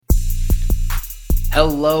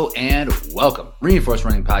Hello and welcome. Reinforced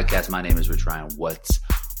Running Podcast. My name is Rich Ryan. What's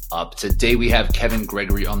up? Today we have Kevin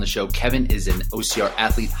Gregory on the show. Kevin is an OCR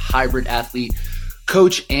athlete, hybrid athlete,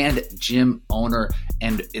 coach, and gym owner.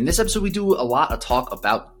 And in this episode, we do a lot of talk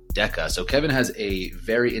about DEKA. So Kevin has a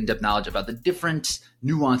very in-depth knowledge about the different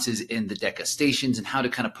nuances in the DEKA stations and how to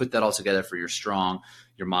kind of put that all together for your strong,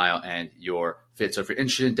 your mile, and your fit. So if you're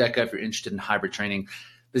interested in DEKA, if you're interested in hybrid training,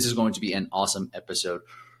 this is going to be an awesome episode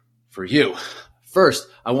for you. First,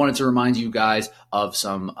 I wanted to remind you guys of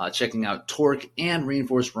some checking out Torque and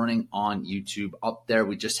Reinforced Running on YouTube. Up there,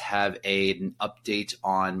 we just have an update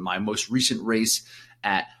on my most recent race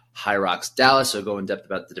at High Rocks Dallas. So go in depth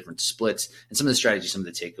about the different splits and some of the strategies, some of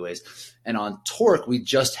the takeaways. And on Torque, we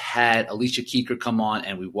just had Alicia Keeker come on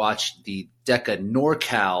and we watched the DEKA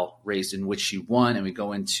NorCal race in which she won. And we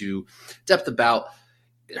go into depth about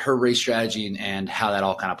her race strategy and how that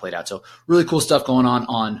all kind of played out. So really cool stuff going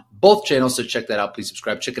on both channels. So check that out. Please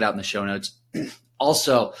subscribe. Check it out in the show notes.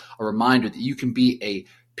 Also, a reminder that you can be a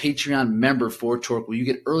Patreon member for Torque, where you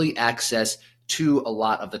get early access to a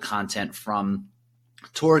lot of the content from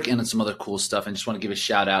Torque and some other cool stuff. And just want to give a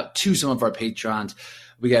shout out to some of our patrons.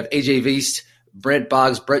 We have AJ Veast, Brent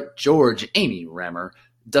Boggs, Brett George, Amy Remmer,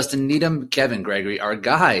 Dustin Needham, Kevin Gregory, our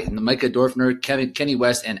guy, Micah Dorfner, Kenny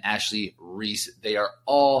West, and Ashley Reese. They are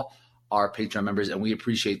all our Patreon members, and we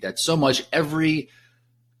appreciate that so much. Every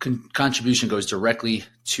contribution goes directly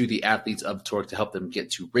to the athletes of Torque to help them get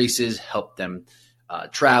to races, help them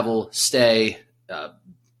travel, stay,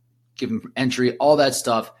 give them entry, all that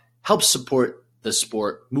stuff. Helps support the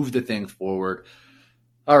sport, move the thing forward.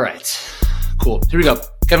 All right, cool. Here we go.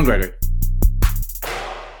 Kevin Gregory.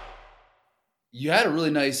 You had a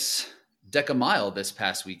really nice DEKA mile this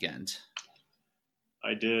past weekend.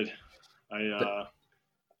 I did.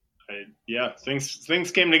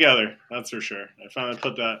 Things came together. That's for sure. I finally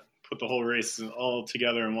put the whole race all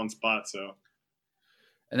together in one spot. So,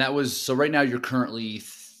 and that was, so right now you're currently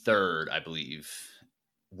third, I believe,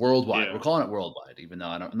 worldwide. Yeah. We're calling it worldwide, even though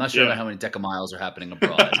I'm not sure about how many DEKA miles are happening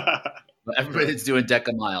abroad. But everybody that's doing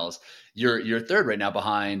DEKA miles, you're third right now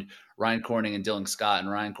behind Ryan Corning and Dylan Scott. And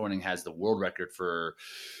Ryan Corning has the world record for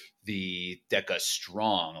the DEKA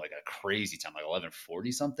strong, like a crazy time, like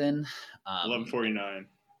 11:40 something. 11:49.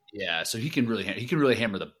 Yeah, so he can really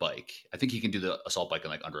hammer the bike. I think he can do the assault bike in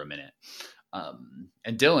like under a minute.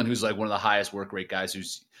 And Dylan, who's like one of the highest work rate guys,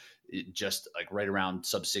 who's just like right around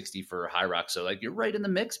sub 60 for High Rock. So like you're right in the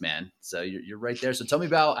mix, man. So you're right there. So tell me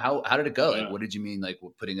about how did it go? Yeah. Like, what did you mean like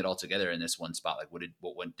putting it all together in this one spot? Like what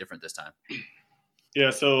went different this time? Yeah,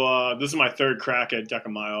 so this is my third crack at DEKA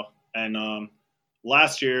mile, and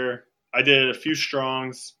last year I did a few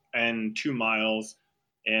strongs and 2 miles,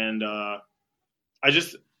 and I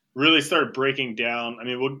just really started breaking down. I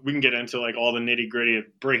mean, we can get into like all the nitty gritty of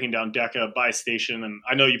breaking down DEKA by station. And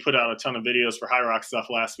I know you put out a ton of videos for High Rock stuff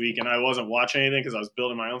last week, and I wasn't watching anything because I was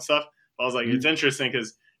building my own stuff. But I was like, It's interesting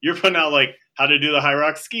because you're putting out like how to do the High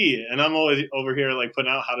Rock ski, and I'm always over here like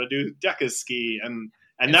putting out how to do DEKA ski and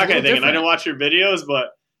that kind of thing. Different. And I didn't watch your videos, but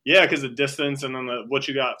yeah, because of distance and then what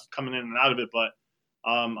you got coming in and out of it. But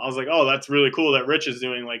I was like, oh, that's really cool that Rich is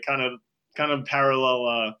doing like kind of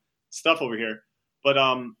parallel stuff over here. But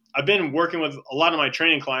I've been working with a lot of my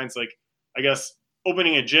training clients, like I guess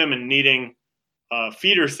opening a gym and needing a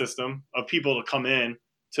feeder system of people to come in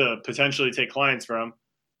to potentially take clients from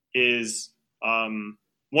is one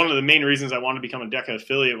of the main reasons I wanted to become a DEKA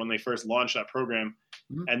affiliate when they first launched that program.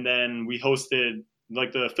 Mm-hmm. And then we hosted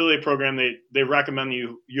like the affiliate program. They recommend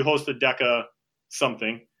you host a DEKA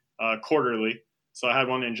something quarterly. So I had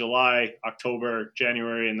one in July, October,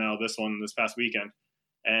 January, and now this past weekend.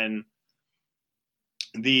 And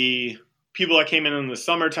the people that came in the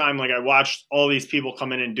summertime, like I watched all these people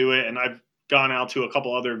come in and do it. And I've gone out to a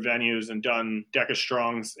couple other venues and done DEKA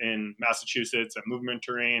Strongs in Massachusetts at Movement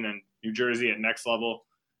Terrain and New Jersey at Next Level.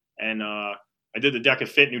 And I did the DEKA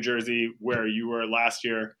Fit New Jersey where you were last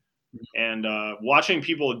year. And watching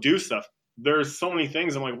people do stuff, there's so many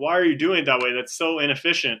things. I'm like, why are you doing it that way? That's so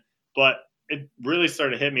inefficient. But it really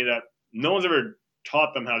started to hit me that no one's ever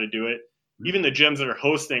taught them how to do it. Even the gyms that are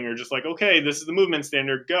hosting are just like, okay, this is the movement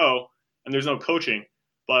standard, go. And there's no coaching.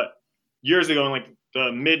 But years ago, in like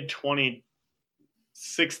the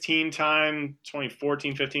mid-2016 time,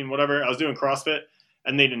 2014, 15, whatever, I was doing CrossFit,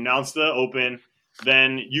 and they'd announced the open.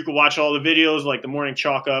 Then you could watch all the videos, like the Morning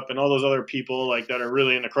Chalk Up and all those other people like that are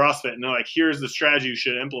really into CrossFit. And they're like, here's the strategy you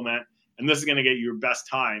should implement, and this is going to get you your best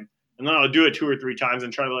time. And then I'll do it 2 or 3 times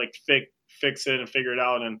and try to like fix it and figure it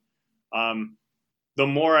out. And the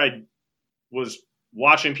more I was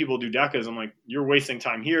watching people do DEKAs, I'm like, you're wasting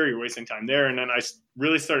time here, you're wasting time there. And then I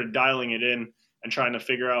really started dialing it in and trying to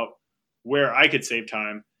figure out where I could save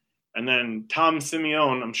time. And then Tom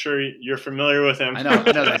Simeone, I'm sure you're familiar with him. I know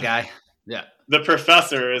that guy. Yeah. The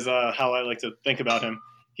professor is how I like to think about him.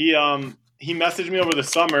 He messaged me over the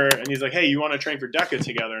summer and he's like, "Hey, you want to train for DEKA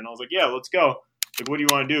together?" And I was like, "Yeah, let's go." Like, what do you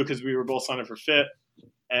want to do? Because we were both signed up for Fit.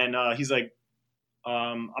 And he's like,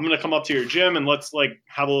 "I'm gonna come up to your gym and let's like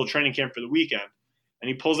have a little training camp for the weekend." And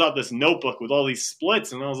he pulls out this notebook with all these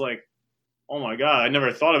splits, and I was like, "Oh my god, I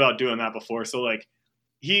never thought about doing that before." So like,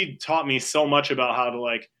 he taught me so much about how to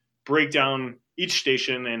like break down each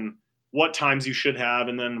station and what times you should have,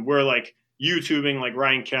 and then we're like YouTubing like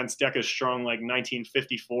Ryan Kent's DEKA Strong like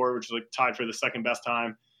 1954, which is like tied for the second best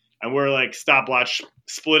time, and we're like stopwatch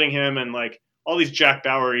splitting him and like all these Jack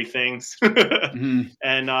Bowery things. Mm-hmm.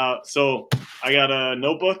 And so I got a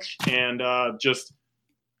notebook and just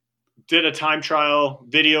did a time trial,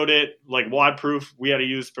 videoed it like WOD proof we had to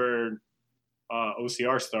use for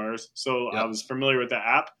OCR stars. So Yep. I was familiar with that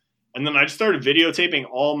app. And then I just started videotaping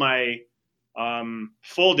all my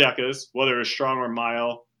full DEKAs, whether it was strong or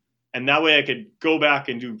mile. And that way I could go back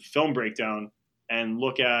and do film breakdown and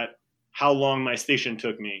look at how long my station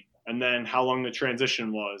took me and then how long the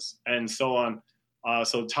transition was and so on.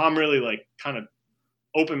 So Tom really like kind of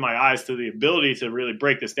opened my eyes to the ability to really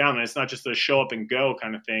break this down. And it's not just a show up and go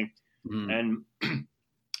kind of thing. Mm-hmm. And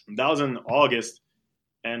that was in August.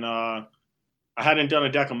 And I hadn't done a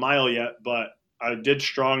DEKA mile yet, but I did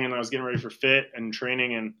strong and I was getting ready for Fit and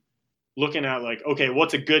training and looking at like, okay,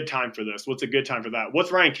 what's a good time for this? What's a good time for that?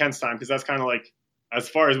 What's Ryan Kent's time? Because that's kind of like, as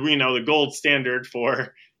far as we know, the gold standard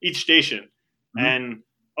for each station. Mm-hmm. And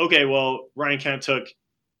okay, well, Ryan Kent took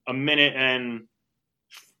a minute and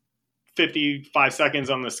 55 seconds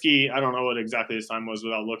on the ski. I don't know what exactly his time was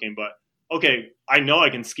without looking, but okay, I know I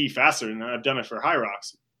can ski faster and I've done it for high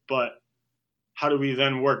rocks, but how do we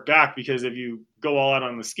then work back? Because if you go all out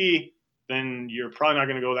on the ski, then you're probably not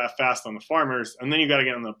going to go that fast on the farmers. And then you got to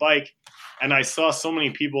get on the bike. And I saw so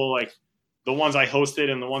many people, like the ones I hosted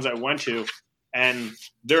and the ones I went to, and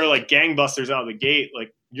they're like gangbusters out of the gate.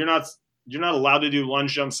 Like you're not allowed to do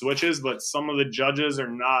lunge jump switches, but some of the judges are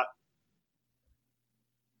not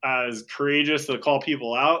as courageous to call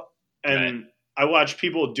people out. And right. I watch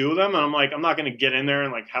people do them and I'm like, I'm not going to get in there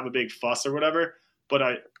and like have a big fuss or whatever. But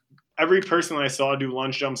every person I saw do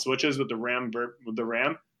lunge jump switches with the ram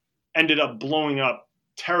ended up blowing up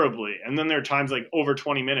terribly. And then there are times like over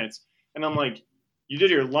 20 minutes. And I'm like, you did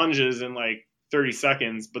your lunges in like 30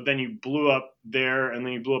 seconds, but then you blew up there and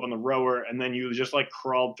then you blew up on the rower and then you just like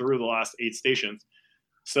crawled through the last 8 stations.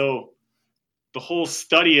 So the whole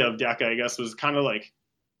study of DEKA, I guess, was kind of like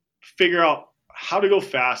figure out how to go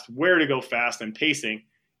fast, where to go fast, and pacing.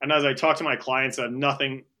 And as I talk to my clients that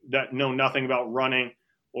know nothing about running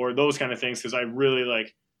or those kind of things, because I really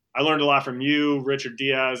like, I learned a lot from you, Richard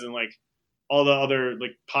Diaz, and like all the other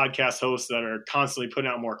like podcast hosts that are constantly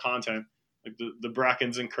putting out more content, like the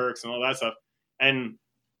Brackens and Kirks and all that stuff. And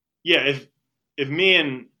yeah, if me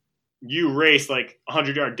and you race like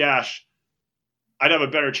 100-yard dash, I'd have a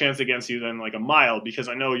better chance against you than like a mile because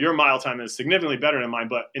I know your mile time is significantly better than mine.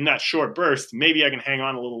 But in that short burst, maybe I can hang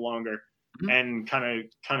on a little longer mm-hmm. and kind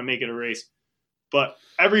of make it a race. But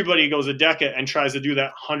everybody goes a DEKA and tries to do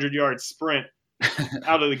that 100-yard sprint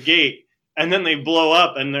out of the gate, and then they blow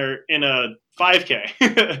up and they're in a 5K.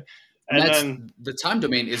 and then the time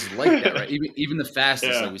domain is like that, right? even the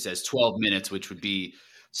fastest, yeah. like we said, is 12 minutes, which would be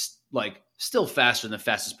like still faster than the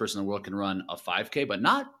fastest person in the world can run a 5K, but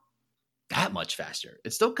not that much faster.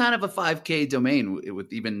 It's still kind of a 5K domain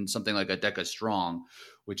with even something like a DEKA Strong,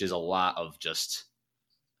 which is a lot of just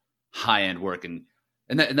high end work, and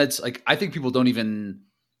that's like I think people don't even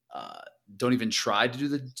try to do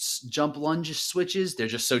the jump lunge switches. They're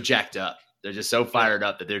just so jacked up. They're just so fired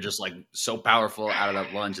up that they're just like so powerful out of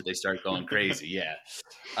that lunge that they start going crazy. Yeah.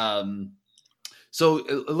 So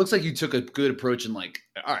it looks like you took a good approach and like,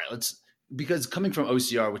 all right, because coming from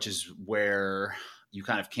OCR, which is where you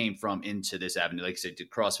kind of came from into this avenue, like I said, did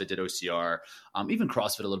CrossFit, did OCR, even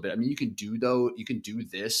CrossFit a little bit. I mean, you can do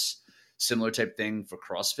this similar type thing for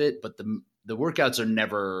CrossFit, but the workouts are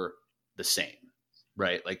never the same.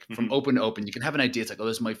 Right. Like from mm-hmm. open to open, you can have an idea. It's like, oh,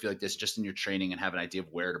 this might feel like this just in your training and have an idea of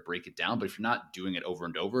where to break it down. But if you're not doing it over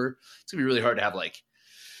and over, it's gonna be really hard to have like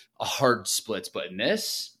a hard splits. But in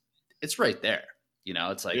this, it's right there. You know,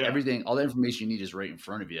 it's like everything, all the information you need is right in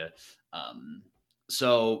front of you.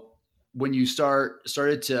 So when you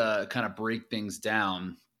started to kind of break things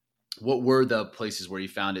down, what were the places where you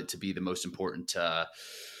found it to be the most important to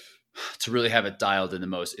really have it dialed in the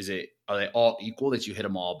most? Are they all equal that you hit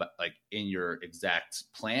them all like in your exact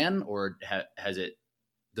plan, or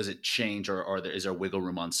does it change, or is there wiggle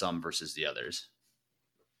room on some versus the others?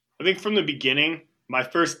 I think from the beginning, my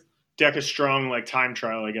first DEKA Strong like time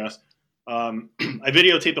trial, I guess. I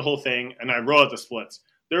videotaped the whole thing and I wrote out the splits.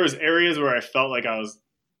 There was areas where I felt like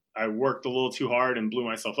I worked a little too hard and blew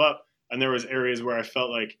myself up, and there was areas where I felt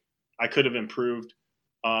like I could have improved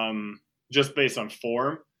just based on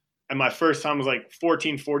form. And my first time was like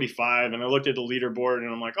 14:45, and I looked at the leaderboard and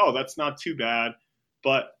I'm like, oh, that's not too bad.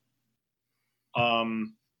 But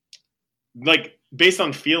like based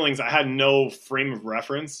on feelings, I had no frame of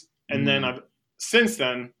reference. And then since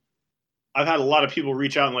then I've had a lot of people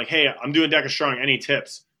reach out and like, hey, I'm doing DEKA Strong. Any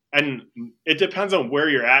tips? And it depends on where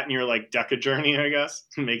you're at in your like DEKA journey, I guess,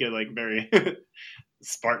 to make it like very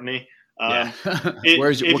Spartan-y. What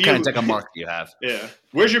kind of DEKA mark do you have? Yeah.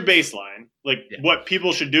 Where's your baseline? Like what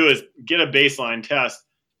people should do is get a baseline test,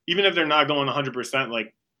 even if they're not going 100%,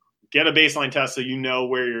 like get a baseline test so you know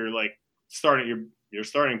where you're like starting, your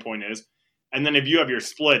starting point is. And then if you have your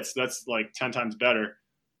splits, that's like 10 times better.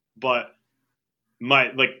 But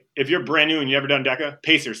if you're brand new and you never done DEKA,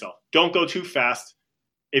 pace yourself. Don't go too fast.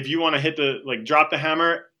 If you want to drop the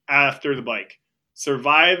hammer after the bike,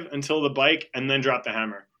 survive until the bike and then drop the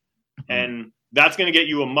hammer. Mm-hmm. And that's going to get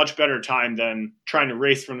you a much better time than trying to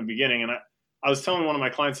race from the beginning. And I was telling one of my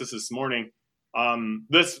clients this morning,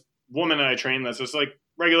 this woman that I trained, that's just like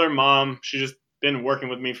regular mom. She's just been working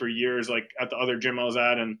with me for years, like at the other gym I was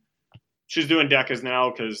at. And she's doing DEKAs now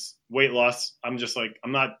because weight loss. I'm just like,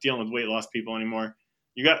 I'm not dealing with weight loss people anymore.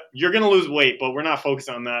 You're going to lose weight, but we're not focused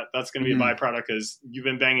on that. That's going to be a byproduct because you've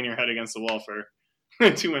been banging your head against the wall for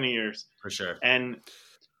too many years. For sure. And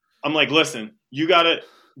I'm like, listen, you want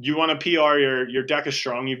to PR your DEKA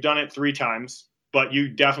Strong. You've done it 3 times, but you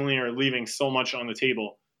definitely are leaving so much on the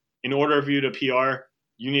table. In order for you to PR,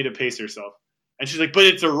 you need to pace yourself. And she's like, but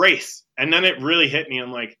it's a race. And then it really hit me.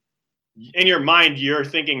 I'm like, in your mind, you're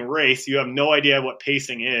thinking race. You have no idea what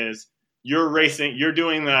pacing is. You're racing. You're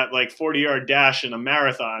doing that like 40-yard dash in a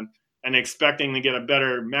marathon and expecting to get a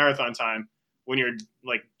better marathon time when you're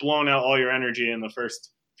like blowing out all your energy in the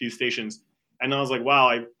first few stations. And I was like, wow,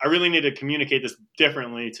 I really need to communicate this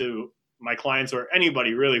differently to my clients or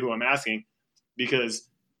anybody really who I'm asking, because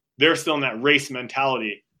they're still in that race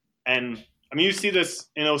mentality. And I mean, you see this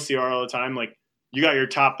in OCR all the time. Like you got your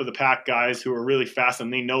top of the pack guys who are really fast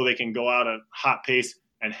and they know they can go out at hot pace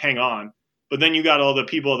and hang on. But then you got all the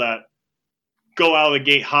people that go out of the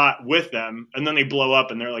gate hot with them and then they blow up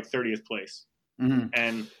and they're like 30th place. Mm-hmm.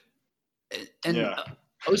 And yeah.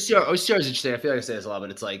 OCR is interesting. I feel like I say this a lot,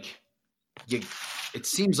 but it's like, it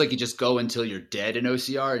seems like you just go until you're dead in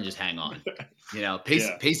OCR and just hang on.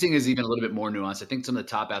 Pacing is even a little bit more nuanced. I think some of the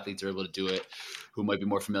top athletes are able to do it who might be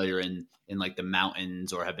more familiar in like the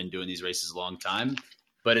mountains or have been doing these races a long time.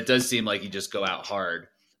 But it does seem like you just go out hard.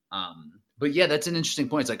 But yeah, that's an interesting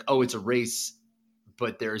point. It's like, oh, it's a race,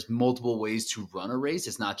 but there's multiple ways to run a race.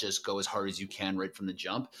 It's not just go as hard as you can right from the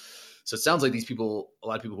jump. So it sounds like a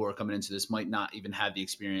lot of people who are coming into this might not even have the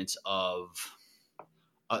experience of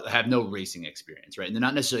have no racing experience, right? And they're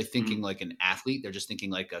not necessarily thinking like an athlete. They're just thinking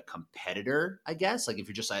like a competitor, I guess. Like if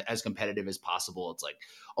you're just as competitive as possible, it's like,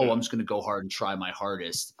 oh, I'm just going to go hard and try my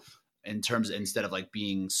hardest instead of like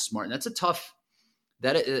being smart. And it's a tough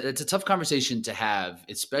conversation to have,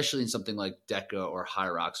 especially in something like DEKA or High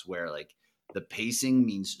Rocks where like the pacing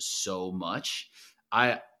means so much.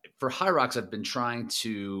 For High Rocks, I've been trying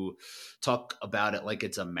to talk about it like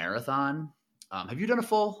it's a marathon. Have you done a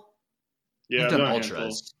full? Yeah, You've done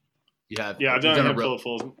ultras. I've done a handful of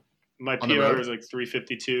fulls. My PR is like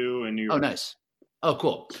 3:52 in New York. Oh, nice. Oh,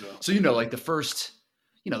 cool. So like the first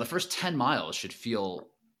 10 miles should feel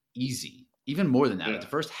easy. Even more than that. Yeah. Like the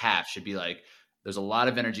first half should be like there's a lot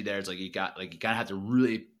of energy there. It's like you gotta have to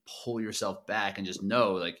really pull yourself back and just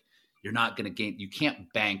know like you're not gonna gain. You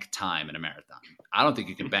can't bank time in a marathon. I don't think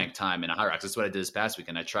you can bank time in a High Rocks. That's what I did this past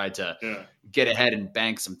weekend. I tried to get ahead and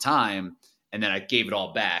bank some time, and then I gave it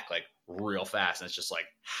all back like real fast. And it's just like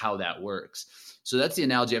how that works. So that's the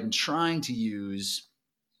analogy I've been trying to use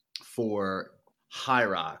for High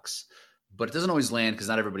Rocks, but it doesn't always land because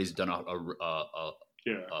not everybody's done a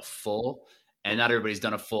full, and not everybody's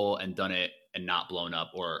done a full and done it and not blown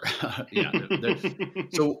up or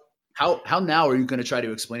So how now are you going to try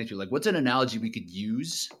to explain it to you? Like, what's an analogy we could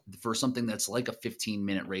use for something that's like a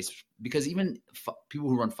 15-minute race? Because even people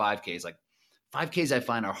who run 5Ks, like 5Ks I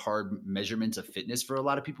find are hard measurements of fitness for a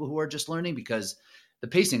lot of people who are just learning because the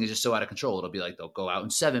pacing is just so out of control. It'll be like they'll go out in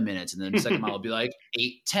 7 minutes and then the second mile will be like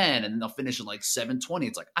 8:10 and then they'll finish in like 7:20.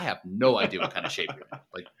 It's like, I have no idea what kind of shape you're in.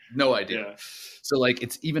 Like no idea. Yeah. So like,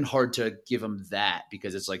 it's even hard to give them that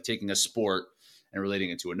because it's like taking a sport and relating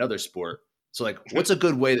it to another sport. So like, what's a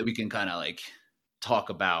good way that we can kind of like talk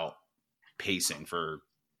about pacing for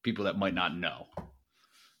people that might not know?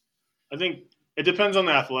 I think it depends on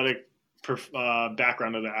the athletic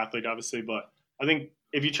background of the athlete, obviously, but I think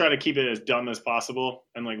if you try to keep it as dumb as possible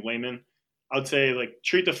and like layman, I would say like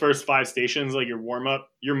treat the first 5 stations like your warm up.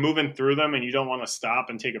 You're moving through them and you don't want to stop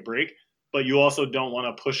and take a break, but you also don't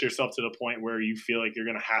want to push yourself to the point where you feel like you're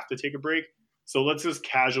going to have to take a break. So let's just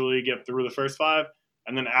casually get through the first 5.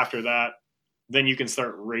 And then after that, then you can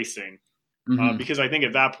start racing. Because I think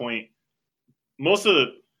at that point, most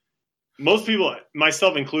people,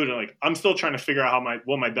 myself included, like I'm still trying to figure out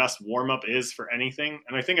what my best warm up is for anything.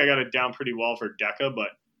 And I think I got it down pretty well for DEKA, but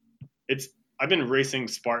I've been racing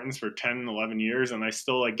Spartans for 10, 11 years, and I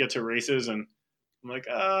still like get to races and I'm like,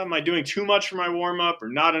 am I doing too much for my warm up or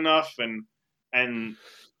not enough? And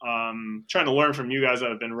trying to learn from you guys that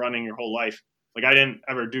have been running your whole life. Like I didn't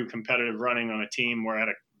ever do competitive running on a team where I had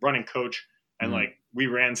a running coach and like we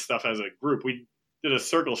ran stuff as a group. We did a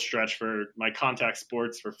circle stretch for my contact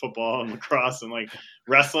sports for football and lacrosse and like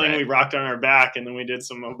wrestling. Right. We rocked on our back and then we did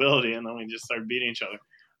some mobility and then we just started beating each other.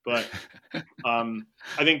 But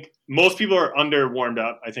I think most people are under warmed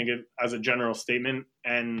up, I think, as a general statement.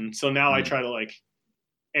 And so now I try to like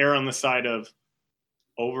err on the side of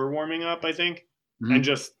over warming up, I think, and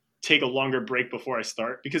just take a longer break before I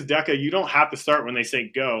start. Because DEKA, you don't have to start when they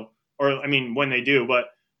say go, or I mean, when they do, but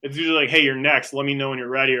it's usually like, hey, you're next. Let me know when you're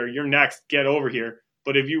ready, or you're next. Get over here.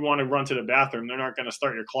 But if you want to run to the bathroom, they're not going to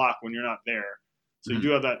start your clock when you're not there. So you do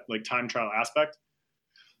have that like time trial aspect.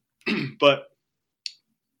 But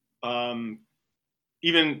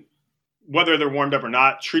even whether they're warmed up or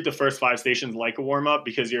not, treat the first 5 stations like a warm up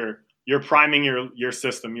because you're priming your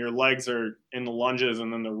system. Your legs are in the lunges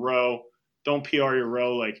and then the row. Don't PR your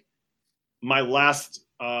row. Like my last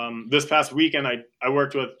this past weekend, I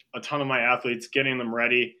worked with a ton of my athletes, getting them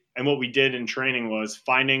ready. And what we did in training was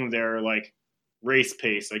finding their like race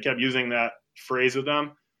pace. I kept using that phrase with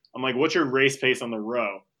them. I'm like, what's your race pace on the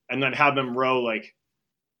row? And then have them row like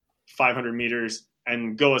 500 meters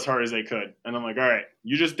and go as hard as they could. And I'm like, all right,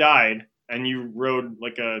 you just died and you rode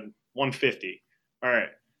like a 150. All right,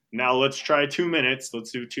 now let's try 2 minutes.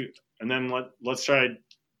 Let's do 2. And then let's try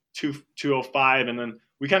 2:05. And then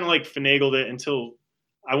we kind of like finagled it until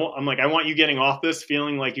I want you getting off this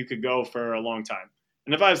feeling like you could go for a long time.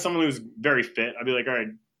 And if I have someone who's very fit, I'd be like, all right,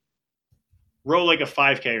 row like a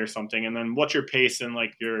 5K or something. And then what's your pace in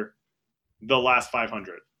like the last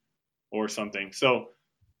 500 or something. So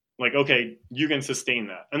like, okay, you can sustain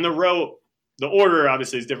that. And the order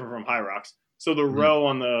obviously is different from high rocks. So the row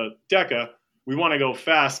on the DEKA, we want to go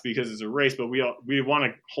fast because it's a race, but we want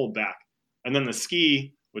to hold back. And then the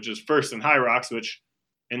ski, which is first in high rocks, which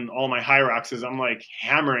in all my high rocks is I'm like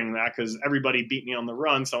hammering that because everybody beat me on the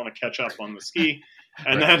run. So I want to catch up on the ski.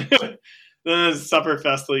 And then it's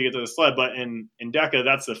Sufferfest till you get to the sled. But in DEKA,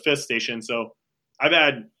 that's the 5th station. So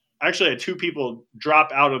I actually had 2 people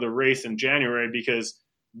drop out of the race in January because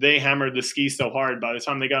they hammered the ski so hard. By the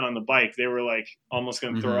time they got on the bike, they were like almost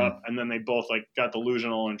going to throw up. And then they both like got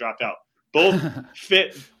delusional and dropped out. Both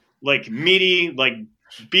fit, like meaty, like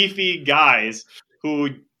beefy guys who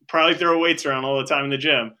would probably throw weights around all the time in the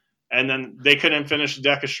gym. And then they couldn't finish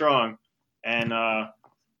DEKA strong. And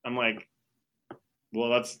I'm like, well,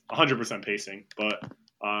 that's 100% pacing. But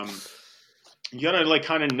you got to like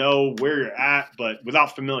kind of know where you're at, but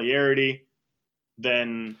without familiarity,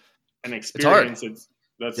 then an experience,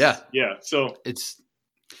 yeah. So it's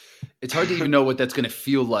hard to even know what that's going to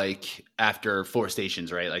feel like after 4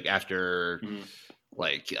 stations, right? Like after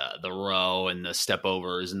the row and the step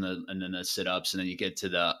overs and then the sit ups, and then you get to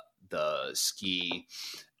the ski,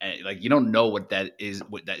 and like you don't know what that is,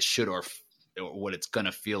 what that should or what it's going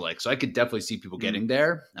to feel like. So I could definitely see people getting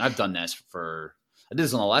there. And I've done this I did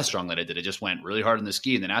this on the last strong that I did. It just went really hard on the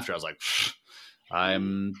ski. And then after I was like,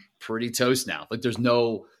 I'm pretty toast now. Like there's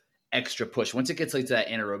no extra push. Once it gets like to that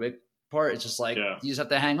anaerobic part, it's just like, you just have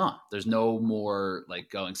to hang on. There's no more like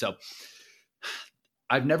going. So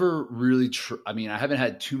I've never really, I haven't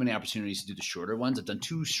had too many opportunities to do the shorter ones. I've done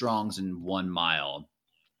 2 strongs and 1 mile.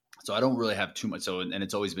 So I don't really have too much. So, and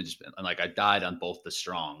it's always been just like, I died on both the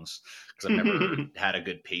strongs because I've never had a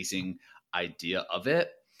good pacing idea of it.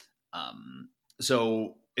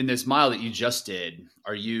 So in this mile that you just did,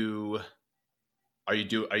 are you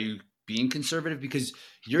being conservative because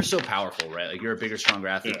you're so powerful, right? Like you're a bigger, stronger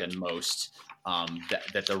athlete than most.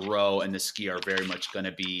 That the row and the ski are very much going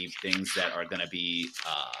to be things that are going to be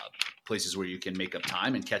places where you can make up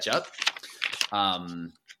time and catch up.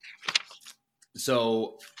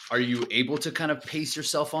 So are you able to kind of pace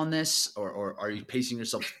yourself on this, or are you pacing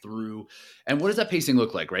yourself through? And what does that pacing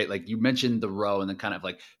look like, right? Like you mentioned the row and then kind of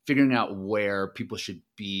like figuring out where people should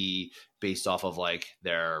be based off of like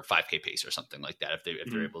their 5K pace or something like that. If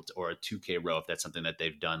they're able to, or a 2K row, if that's something that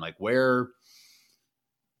they've done, like where,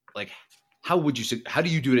 like how do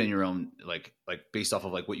you do it in your own, like based off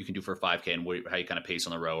of like what you can do for a 5K and how you kind of pace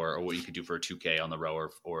on the rower, or what you could do for a 2K on the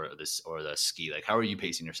rower or the ski? Like, how are you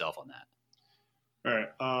pacing yourself on that? All right.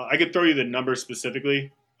 I could throw you the numbers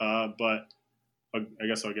specifically, but I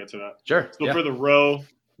guess I'll get to that. Sure. So for the row,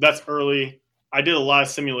 that's early. I did a lot of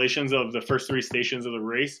simulations of the first 3 stations of the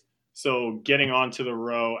race. So getting onto the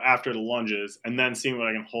row after the lunges and then seeing what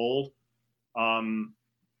I can hold.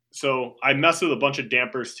 So I messed with a bunch of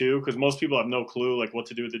dampers too, because most people have no clue like what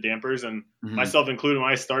to do with the dampers. And myself included,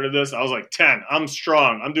 when I started this, I was like 10. I'm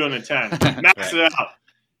strong. I'm doing a 10. Max it out.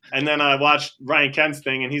 And then I watched Ryan Kent's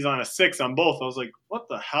thing, and he's on a 6 on both. I was like, what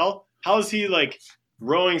the hell? How is he like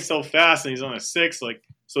rowing so fast and he's on a 6? Like,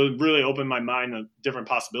 so it really opened my mind to different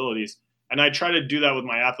possibilities. And I try to do that with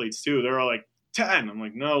my athletes too. They're all like 10. I'm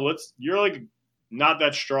like, no, you're like not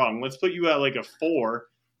that strong. Let's put you at like a 4.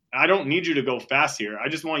 I don't need you to go fast here. I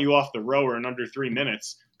just want you off the rower in under 3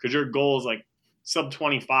 minutes, because your goal is like sub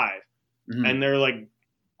 25. And they're like,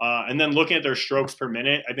 and then looking at their strokes per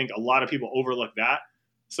minute, I think a lot of people overlook that.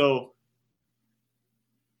 So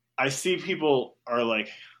I see people are like,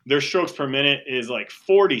 their strokes per minute is like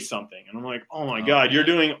 40 something. And I'm like, oh my God, you're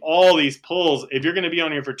doing all these pulls. If you're going to be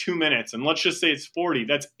on here for 2 minutes, and let's just say it's 40,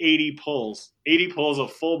 that's 80 pulls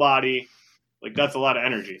of full body. Like, that's a lot of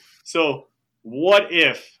energy. So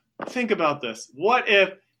think about this. What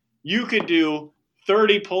if you could do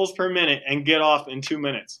 30 pulls per minute and get off in 2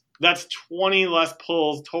 minutes? That's 20 less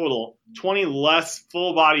pulls total, 20 less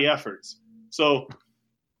full body efforts. So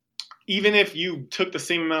even if you took the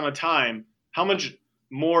same amount of time, how much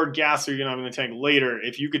more gas are you going to have in the tank later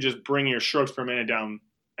if you could just bring your strokes per minute down,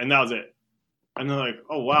 and that was it? And they're like,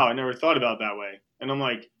 oh, wow, I never thought about it that way. And I'm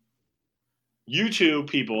like, you two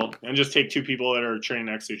people, and just take 2 people that are training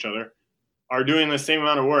next to each other, are doing the same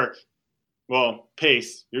amount of work. Well,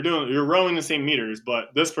 pace. You're rowing the same meters,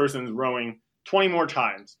 but this person's rowing 20 more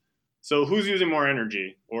times. So who's using more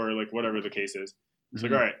energy, or like whatever the case is? It's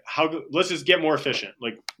like, all right, let's just get more efficient.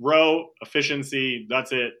 Like, row, efficiency,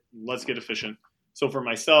 that's it. Let's get efficient. So for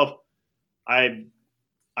myself, I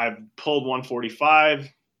pulled 145,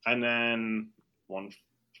 and then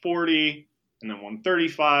 140, and then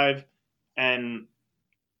 135, and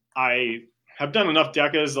I have done enough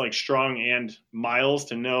DEKAs, like strong and miles,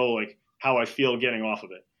 to know like how I feel getting off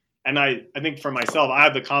of it. And I think for myself, I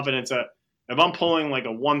have the confidence that if I'm pulling like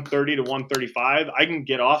a 130 to 135, I can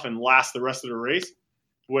get off and last the rest of the race.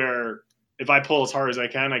 Where if I pull as hard as I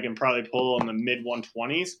can probably pull in the mid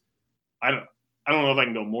 120s. I don't know if I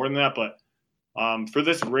can go more than that, but for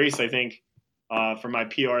this race, I think for my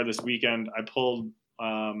PR this weekend, I pulled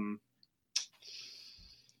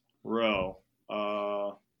row.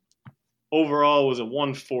 Overall, it was a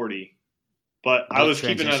 140, but I was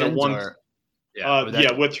keeping it at a 1.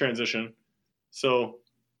 With transition. So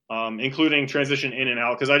including transition in and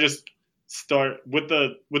out, because I just start with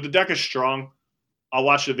the DEKA strong. I'll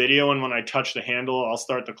watch the video, and when I touch the handle, I'll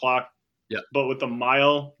start the clock. Yeah. But with the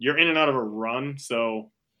mile, you're in and out of a run,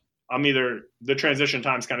 so I'm either the transition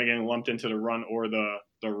time's kind of getting lumped into the run or the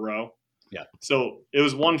row. Yeah. So it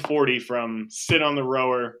was 140 from sit on the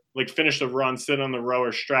rower, like finish the run, sit on the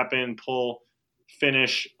rower, strap in, pull,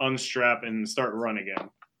 finish, unstrap, and start run again.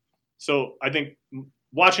 So I think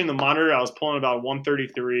watching the monitor, I was pulling about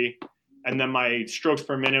 133, and then my strokes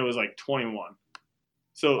per minute was like 21.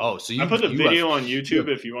 So I put the video on YouTube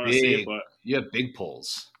if you want to see it. But you have big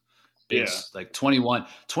pulls. Like 21.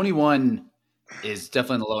 21 is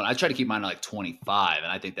definitely the low. And I try to keep mine at like 25.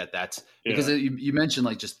 And I think that's because you mentioned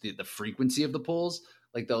like just the frequency of the pulls,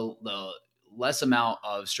 like the less amount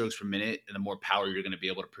of strokes per minute and the more power you're going to be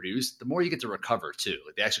able to produce, the more you get to recover too.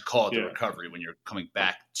 Like they actually call it the recovery when you're coming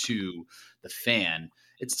back to the fan.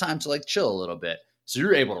 It's time to like chill a little bit. So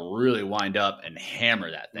you're able to really wind up and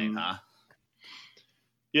hammer that thing, huh?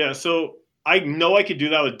 Yeah, so I know I could do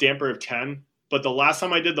that with damper of 10, but the last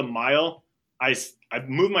time I did the mile, I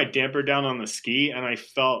moved my damper down on the ski, and I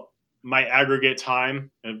felt my aggregate time.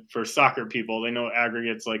 And for soccer people, they know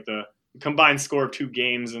aggregate's like the combined score of 2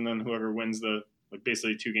 games, and then whoever wins the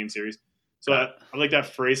basically 2-game series. So I like that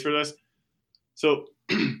phrase for this. So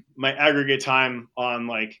my aggregate time on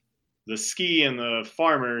like the ski and the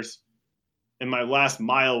farmers in my last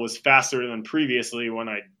mile was faster than previously when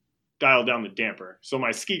I dialed down the damper. So my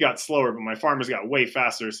ski got slower, but my farmers got way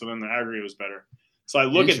faster. So then the aggregate was better. So I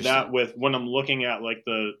look at that with when I'm looking at like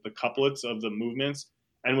the couplets of the movements,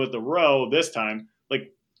 and with the row this time,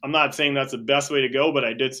 like I'm not saying that's the best way to go, but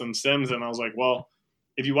I did some sims and I was like, well,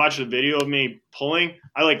 if you watch the video of me pulling,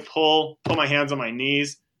 I like put my hands on my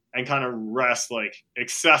knees and kind of rest like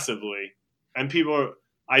excessively. And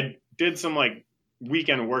I did some like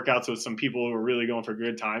weekend workouts with some people who were really going for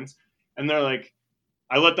good times. And they're like,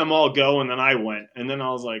 I let them all go, and then I went. And then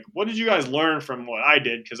I was like, what did you guys learn from what I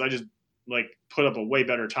did? Because I just like put up a way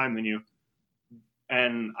better time than you.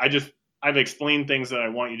 And I've explained things that I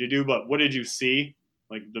want you to do, but what did you see?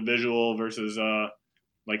 Like the visual versus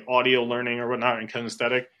like audio learning or whatnot and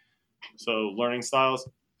kinesthetic. So learning styles.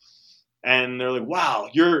 And they're like, wow,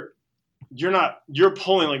 you're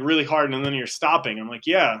pulling like really hard and then you're stopping. I'm like,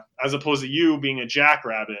 yeah, as opposed to you being a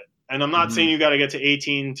jackrabbit. And I'm not saying you got to get to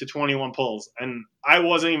 18 to 21 pulls. And I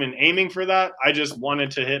wasn't even aiming for that. I just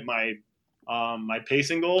wanted to hit my my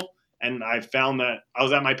pacing goal. And I found that I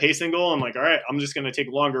was at my pacing goal. I'm like, all right, I'm just going to take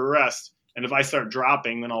longer rest. And if I start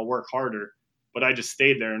dropping, then I'll work harder. But I just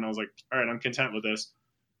stayed there and I was like, all right, I'm content with this.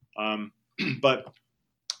 But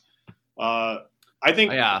I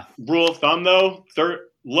think rule of thumb, though,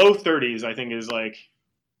 low 30s, I think, is like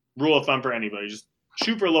rule of thumb for anybody. Just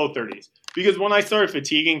shoot for low 30s. Because when I started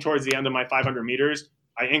fatiguing towards the end of my 500 meters,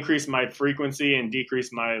 I increased my frequency and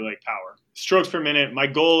decreased my like power. Strokes per minute, my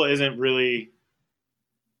goal isn't really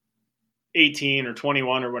 18 or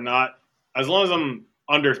 21 or whatnot. As long as I'm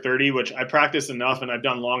under 30, which I practice enough and I've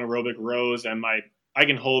done long aerobic rows and I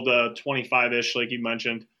can hold a 25-ish, like you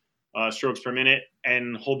mentioned, strokes per minute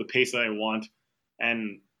and hold the pace that I want.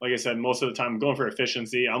 And like I said, most of the time I'm going for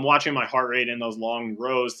efficiency. I'm watching my heart rate in those long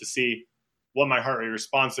rows to see what my heart rate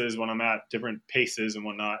response is when I'm at different paces and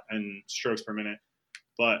whatnot and strokes per minute.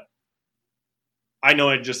 But I know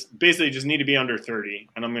I just basically just need to be under 30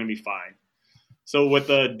 and I'm going to be fine. So with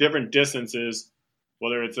the different distances,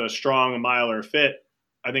 whether it's a strong, a mile, or a fit,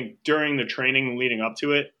 I think during the training leading up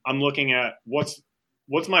to it, I'm looking at what's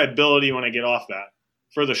my ability when I get off that.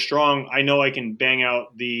 For the strong, I know I can bang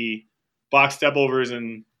out the box step overs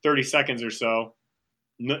in 30 seconds or so.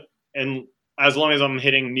 And as long as I'm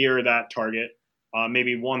hitting near that target,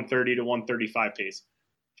 maybe 130 to 135 pace.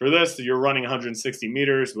 For this, you're running 160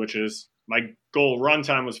 meters, which is my goal run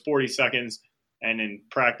time was 40 seconds. And in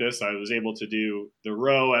practice, I was able to do the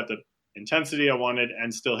row at the intensity I wanted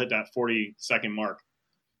and still hit that 40-second mark.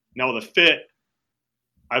 Now with a fit,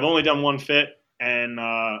 I've only done one fit, and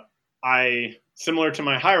similar to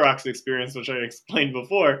my High Rocks experience, which I explained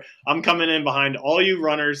before, I'm coming in behind all you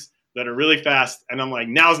runners that are really fast, and I'm like,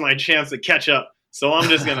 now's my chance to catch up. So I'm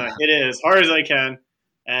just going to hit it as hard as I can.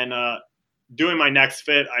 And doing my next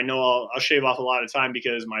fit, I know I'll shave off a lot of time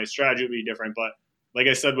because my strategy will be different. But like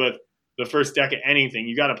I said, with the first deck of anything,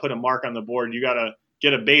 you got to put a mark on the board. You got to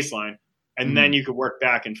get a baseline, and then you could work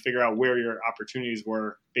back and figure out where your opportunities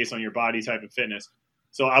were based on your body type and fitness.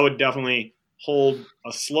 So I would definitely hold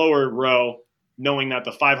a slower row, knowing that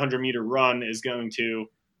the 500-meter run is going to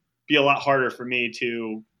be a lot harder for me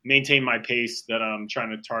to maintain my pace that I'm trying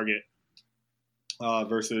to target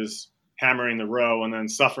versus hammering the row and then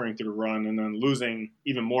suffering through the run and then losing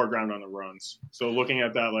even more ground on the runs. So looking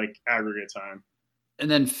at that like aggregate time. And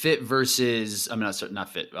then fit versus, not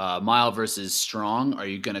fit, mile versus strong. Are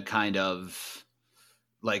you going to kind of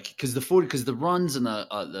like, because the runs and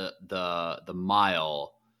the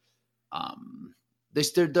mile,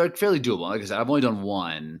 they're fairly doable. Like I said, I've only done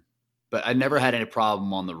one, but I never had any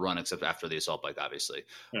problem on the run except after the assault bike, obviously.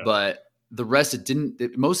 Yeah. But the rest,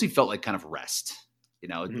 it mostly felt like kind of rest,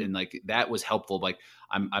 and like that was helpful. Like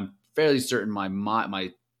I'm fairly certain my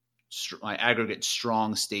aggregate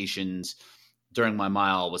strong stations during my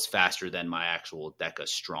mile was faster than my actual DEKA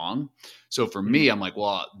strong. So for me, I'm like,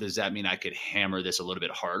 well, does that mean I could hammer this a little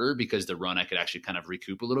bit harder because the run I could actually kind of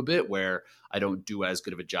recoup a little bit where I don't do as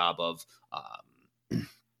good of a job of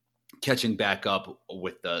catching back up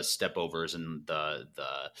with the step overs and the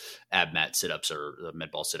ab mat sit-ups or the med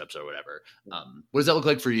ball sit-ups or whatever. What does that look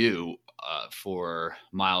like for you for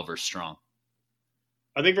mile versus strong?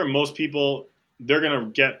 I think for most people, they're going to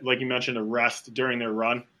get, like you mentioned, a rest during their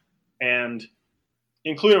run. And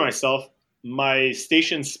including myself, my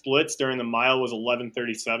station splits during the mile was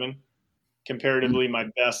 11:37. Comparatively, my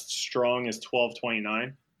best strong is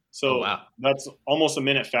 12:29. So that's almost a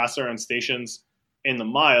minute faster on stations in the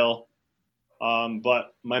mile.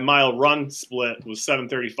 But my mile run split was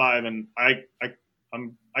 7:35, and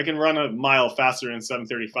I can run a mile faster than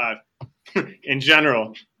 7:35 in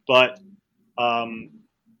general. But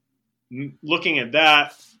looking at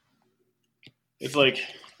that, it's like,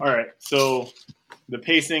 all right, so the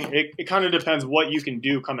pacing, it kind of depends what you can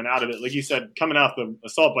do coming out of it. Like you said, coming off the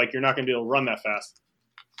assault bike, you're not going to be able to run that fast.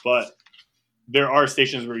 But there are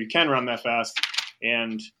stations where you can run that fast,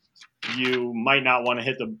 and you might not want to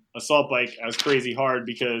hit the assault bike as crazy hard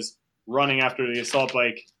because running after the assault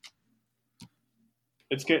bike,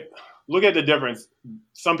 it's good. Look at the difference.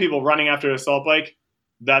 Some people running after the assault bike,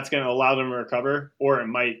 that's going to allow them to recover, or it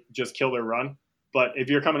might just kill their run. But if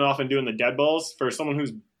you're coming off and doing the dead balls, for someone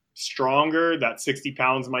who's stronger, that 60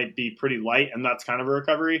 pounds might be pretty light, and that's kind of a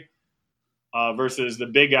recovery. Versus the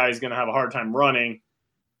big guy is going to have a hard time running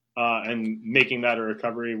and making that a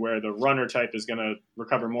recovery, where the runner type is going to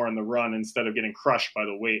recover more in the run instead of getting crushed by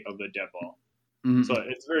the weight of the dead ball. Mm-hmm. So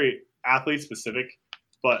it's very athlete specific,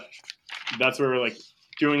 but that's where like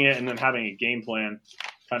doing it and then having a game plan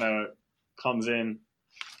kind of comes in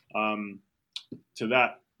to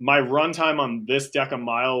that. My run time on this DEKA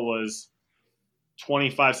mile was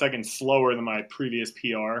 25 seconds slower than my previous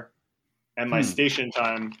PR, and my station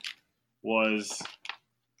time was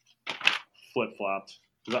flip-flopped.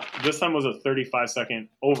 This time was a 35-second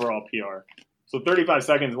overall PR. So 35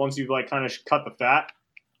 seconds, once you've like kind of cut the fat,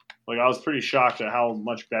 like I was pretty shocked at how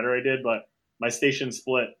much better I did, but my station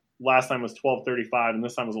split last time was 12:35 and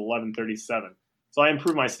this time was 11:37. So I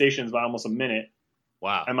improved my stations by almost a minute.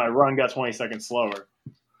 Wow. And my run got 20 seconds slower.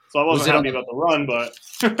 So I wasn't happy about the run, but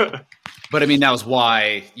but I mean, that was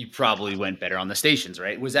why you probably went better on the stations,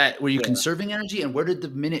 right? Were you conserving energy, and where did the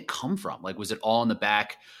minute come from? Like, was it all in the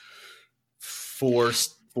back four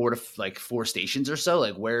stations or so?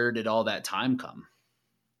 Like, where did all that time come?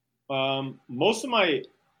 Most of I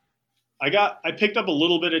picked up a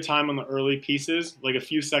little bit of time on the early pieces, like a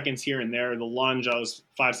few seconds here and there. The lunge, I was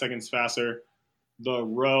 5 seconds faster. The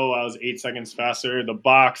row, I was 8 seconds faster. The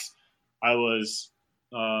box, I was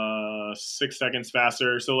 6 seconds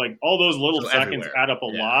faster. So like all those little seconds add up a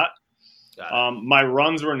lot. My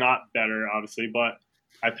runs were not better, obviously, but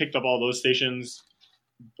I picked up all those stations.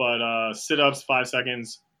 But sit-ups, 5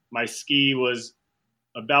 seconds. My ski was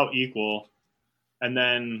about equal. And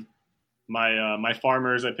then my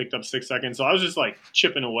farmers, I picked up 6 seconds. So I was just like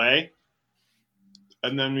chipping away.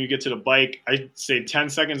 And then when you get to the bike, I saved 10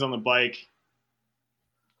 seconds on the bike.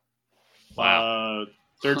 Wow.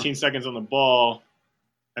 13 seconds on the ball.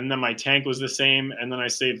 And then my tank was the same. And then I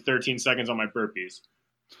saved 13 seconds on my burpees.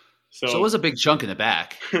 So it was a big chunk in the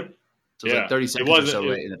back. So it was like 30 seconds or so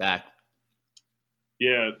right in the back.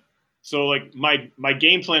 Yeah. So like my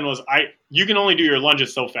game plan was you can only do your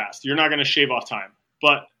lunges so fast. You're not going to shave off time.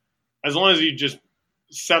 But as long as you just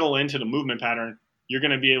settle into the movement pattern, you're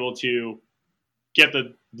going to be able to get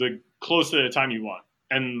the close to the time you want.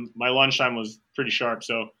 And my lunge time was pretty sharp,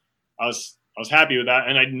 so I was happy with that.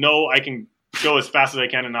 And I know I can go as fast as I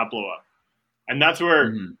can and not blow up. And that's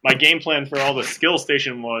where my game plan for all the skill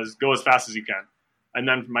station was go as fast as you can. And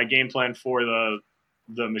then my game plan for the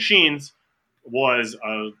machines was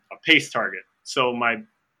a pace target. So my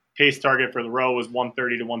pace target for the row was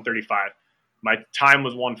 130 to 135. My time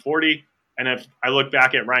was 140. And if I look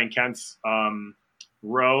back at Ryan Kent's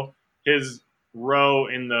row, his row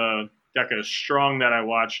in the DEKA Strong that I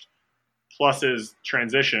watched, plus his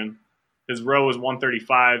transition, his row was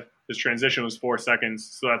 135. His transition was 4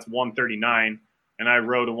 seconds. So that's 139. And I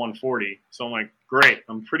rode to 140. So I'm like, great.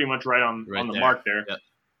 I'm pretty much right on the mark there. Yep.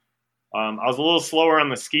 I was a little slower on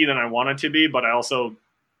the ski than I wanted to be, but I also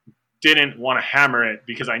didn't want to hammer it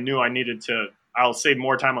because I knew I needed to. I'll save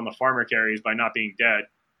more time on the farmer carries by not being dead,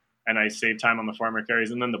 and I saved time on the farmer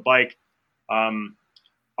carries. And then the bike, on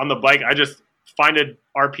the bike, I just find a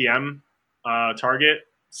RPM target.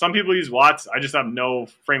 Some people use watts. I just have no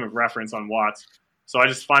frame of reference on watts, so I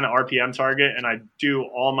just find an RPM target and I do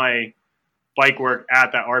all my bike work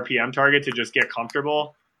at that RPM target to just get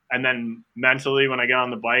comfortable. And then mentally, when I get on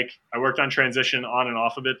the bike, I worked on transition on and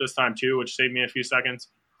off of it this time too, which saved me a few seconds.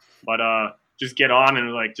 But just get on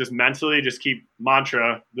and like just mentally just keep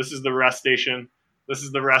mantra. This is the rest station. This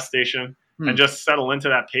is the rest station, and just settle into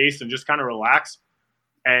that pace and just kind of relax.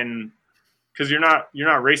 And because you're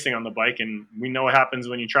not racing on the bike, and we know what happens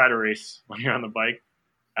when you try to race when you're on the bike.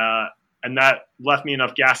 And that left me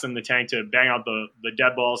enough gas in the tank to bang out the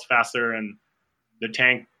dead balls faster. And the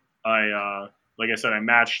tank, like I said, I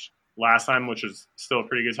matched last time, which was still a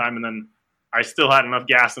pretty good time. And then I still had enough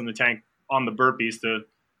gas in the tank on the burpees to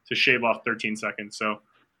shave off 13 seconds. So,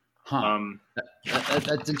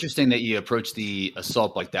 that's interesting that you approach the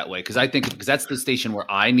assault bike that way. Because that's the station where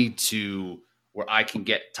I can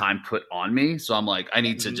get time put on me. So I'm like, I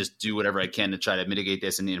need to just do whatever I can to try to mitigate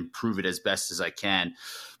this and improve it as best as I can.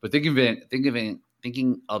 But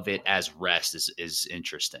thinking of it as rest is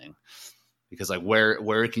interesting, because like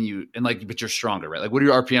where can you, and like, but you're stronger, right? Like, what are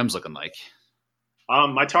your RPMs looking like?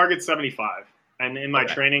 My target's 75, and in my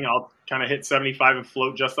training, I'll kind of hit 75 and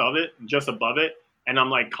float just above it. And I'm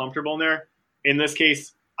like comfortable in there. In this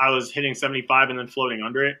case, I was hitting 75 and then floating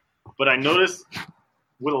under it. But I noticed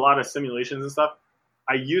with a lot of simulations and stuff,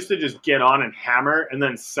 I used to just get on and hammer and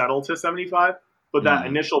then settle to 75. But that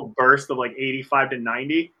initial burst of like 85 to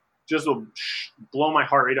 90 just will blow my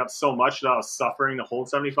heart rate up so much that I was suffering to hold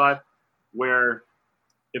 75. Where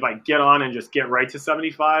if I get on and just get right to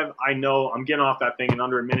 75, I know I'm getting off that thing in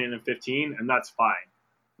under a minute and 15, and that's fine.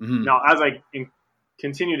 Mm-hmm. Now, as I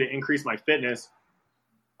continue to increase my fitness,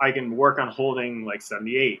 I can work on holding like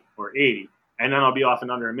 78 or 80, and then I'll be off in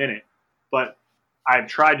under a minute. But I've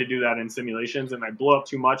tried to do that in simulations, and I blow up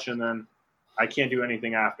too much, and then I can't do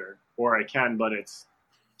anything after. Or I can, but it's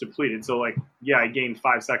depleted. So, like, yeah, I gained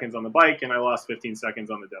 5 seconds on the bike, and I lost 15 seconds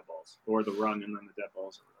on the dead balls, or the run and then the dead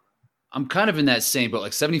balls. Or whatever. I'm kind of in that same boat.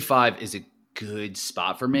 Like 75 is a good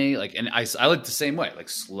spot for me. Like, and I like the same way. Like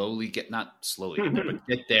slowly not slowly get there, but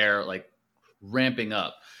get there, like ramping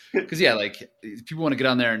up. Because yeah, like people want to get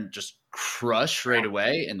on there and just crush right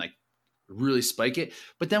away and like really spike it.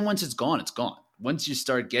 But then once it's gone, it's gone. Once you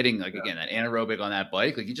start getting like again that anaerobic on that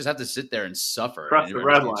bike, like you just have to sit there and suffer. Press the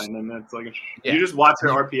red line, and it's like yeah. you just watch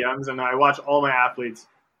their RPMs, and I watch all my athletes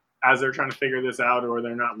as they're trying to figure this out, or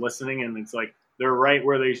they're not listening, and it's like they're right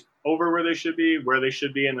where they should be,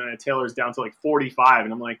 and then it tailors down to like 45,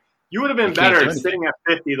 and I'm like, you would have been better sitting at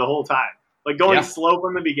 50 the whole time, like going slow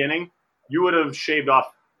from the beginning. You would have shaved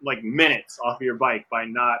off like minutes off of your bike by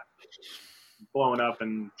not blowing up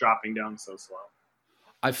and dropping down so slow.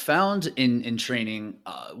 I found in training,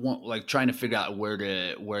 like trying to figure out where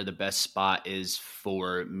the best spot is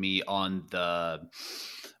for me on the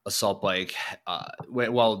assault bike,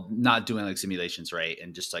 while not doing like simulations, right,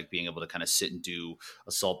 and just like being able to kind of sit and do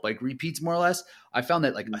assault bike repeats more or less. I found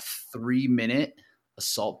that like a 3-minute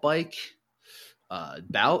assault bike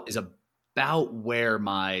bout is about where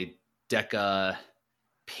my DEKA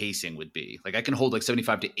pacing would be. Like I can hold like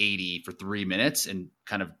 75 to 80 for 3 minutes and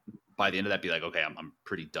kind of by the end of that be like, okay, I'm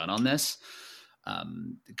pretty done on this.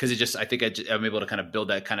 Because I think I'm able to kind of build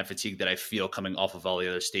that kind of fatigue that I feel coming off of all the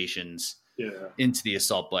other stations into the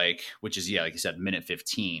assault bike, which is, like you said, minute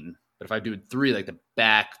 15. But if I do 3, like the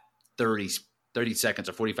back 30 seconds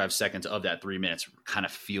or 45 seconds of that 3 minutes kind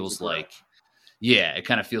of feels like, it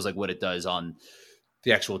kind of feels like what it does on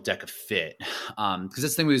the actual DEKA fit. Because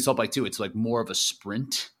that's the thing with the assault bike too. It's like more of a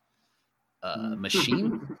sprint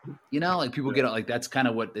machine, like people get like that's kind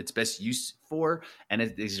of what it's best used for, and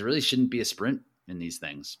it really shouldn't be a sprint in these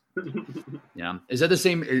things. Is that the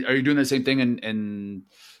same? Are you doing the same thing in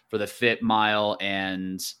for the fit mile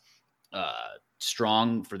and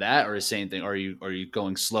strong for that, or the same thing? Are you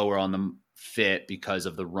going slower on the fit because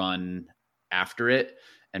of the run after it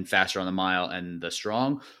and faster on the mile and the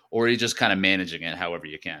strong, or are you just kind of managing it however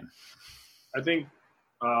you can? I think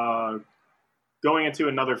going into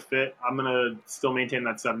another fit, I'm going to still maintain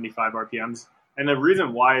that 75 RPMs. And the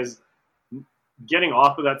reason why is getting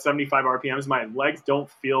off of that 75 RPMs, my legs don't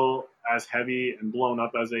feel as heavy and blown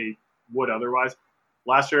up as they would otherwise.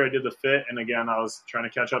 Last year I did the fit, and again, I was trying to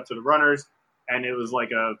catch up to the runners, and it was like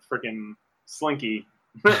a freaking slinky.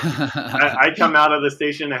 I'd come out of the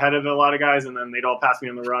station ahead of a lot of guys, and then they'd all pass me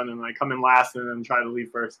on the run, and I come in last and then try to leave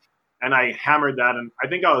first. And I hammered that, and I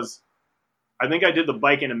think I did the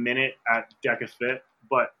bike in a minute at DEKA Fit,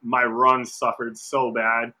 but my run suffered so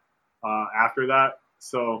bad after that.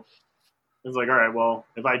 So it was like, all right, well,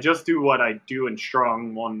 if I just do what I do in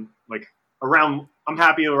strong I'm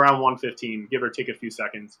happy around 115, give or take a few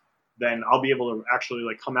seconds, then I'll be able to actually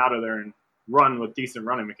like come out of there and run with decent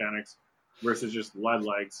running mechanics versus just lead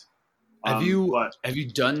legs. Have you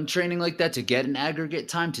done training like that to get an aggregate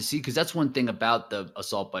time to see? Because that's one thing about the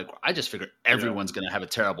assault bike where I just figure everyone's going to have a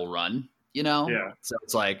terrible run. So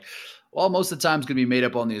it's like, well, most of the time it's going to be made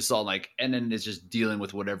up on the assault, and then it's just dealing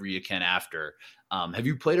with whatever you can after. Have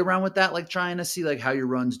you played around with that, like trying to see like how your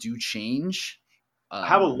runs do change? I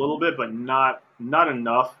have a little bit, but not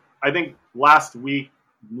enough. I think last week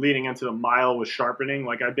leading into the mile was sharpening.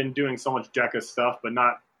 Like I've been doing so much DEKA stuff, but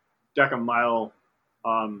not DEKA mile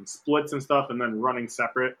splits and stuff, and then running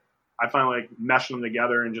separate. I find like meshing them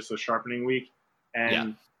together in just a sharpening week.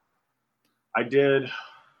 And I did,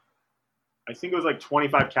 I think it was like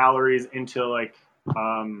 25 calories into like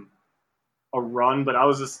a run, but I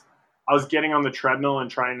was getting on the treadmill and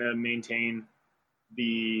trying to maintain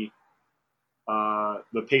the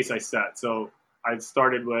pace I set. So I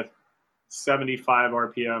started with 75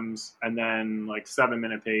 RPMs and then like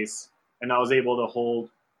 7-minute pace, and I was able to hold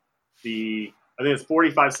I think it's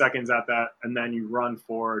 45 seconds at that, and then you run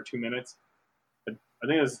for 2 minutes. I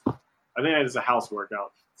think it's a house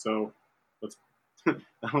workout. So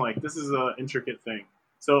I'm like, this is an intricate thing.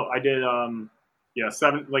 So I did,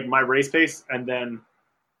 7, like my race pace, and then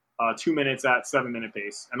 2 minutes at 7-minute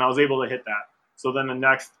pace, and I was able to hit that. So then the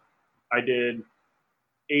next, I did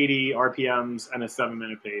 80 RPMs and a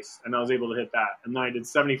 7-minute pace, and I was able to hit that. And then I did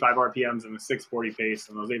 75 RPMs and a 640 pace,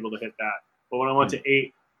 and I was able to hit that. But when I went to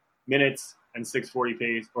 8 minutes and 640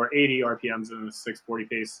 pace, or 80 RPMs and a 640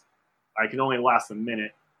 pace, I could only last a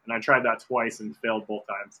minute. And I tried that twice and failed both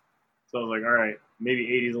times. So I was like, all right, maybe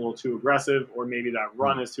 80 is a little too aggressive, or maybe that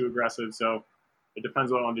run is too aggressive. So it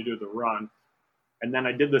depends what I want to do with the run. And then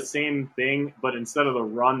I did the same thing, but instead of the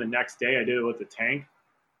run the next day, I did it with the tank.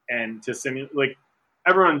 And to simulate, like,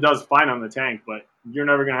 everyone does fine on the tank, but you're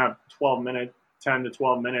never going to have 10 to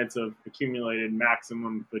 12 minutes of accumulated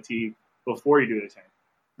maximum fatigue before you do the tank.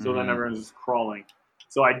 So then everyone's just crawling.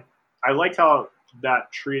 So I liked how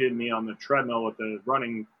that treated me on the treadmill with the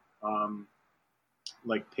running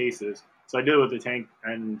like paces. So I did it with the tank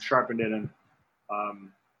and sharpened it, and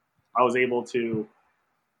I was able to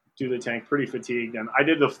do the tank pretty fatigued. And I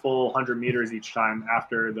did the full 100 meters each time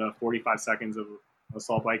after the 45 seconds of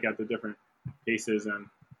assault bike at the different paces, and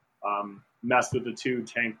messed with the 2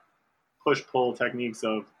 tank push-pull techniques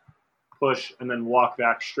of push and then walk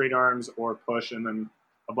back straight arms, or push and then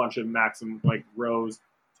a bunch of maximum like rows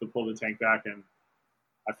to pull the tank back. And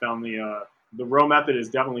I found the row method is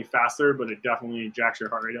definitely faster, but it definitely jacks your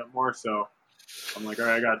heart rate up more. So I'm like, all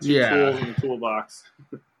right, I got 2 tools in the toolbox.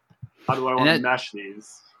 How do I want to mesh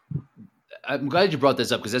these? I'm glad you brought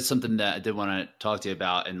this up, because that's something that I did want to talk to you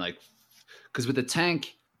about. And like, because with the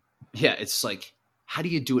tank, it's like, how do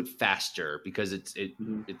you do it faster? Because it's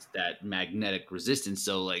that magnetic resistance.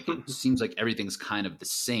 So like, it seems like everything's kind of the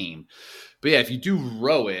same. But yeah, if you do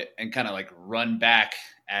row it and kind of like run back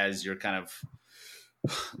as you're kind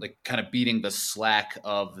of beating the slack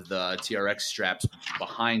of the TRX straps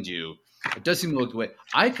behind you, it does seem to look the way.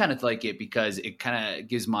 I kind of like it because it kind of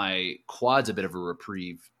gives my quads a bit of a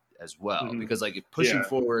reprieve as well. Because like pushing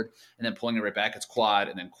forward and then pulling it right back, it's quad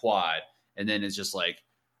and then quad. And then it's just like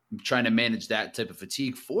trying to manage that type of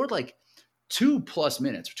fatigue for like 2+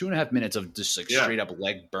 minutes, 2.5 minutes of just like straight up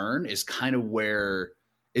leg burn is kind of where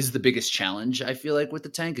is the biggest challenge. I feel like with the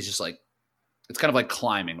tank is just like, it's kind of like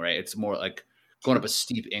climbing, right? It's more like going up a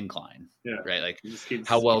steep incline, right? Like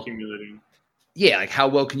how well, accumulating. Like how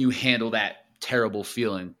well can you handle that terrible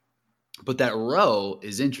feeling? But that row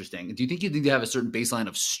is interesting. Do you think you need to have a certain baseline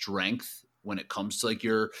of strength when it comes to like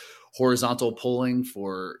your horizontal pulling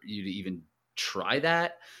for you to even try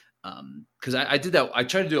that? Because I did that. I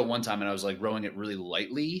tried to do it one time, and I was like rowing it really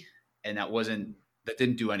lightly, and that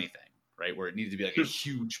didn't do anything, right? Where it needed to be like a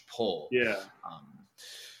huge pull. Yeah.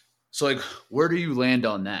 So like, where do you land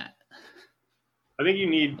on that? I think you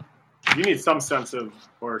need some sense of,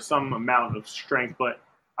 or some amount of strength, but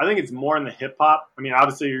I think it's more in the hip hop. I mean,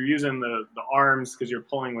 obviously you're using the arms because you're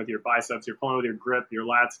pulling with your biceps, you're pulling with your grip, your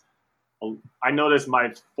lats. I noticed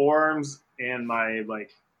my forearms and my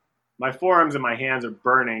forearms and my hands are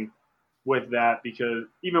burning with that, because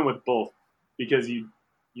even with both, because you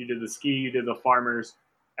did the ski, you did the farmers,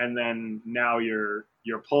 and then now you're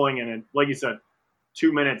pulling in it, like you said,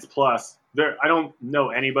 2 minutes plus. I don't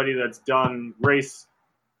know anybody that's done race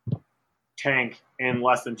tank in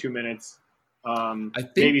less than 2 minutes. I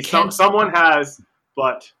think maybe someone has,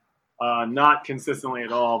 but not consistently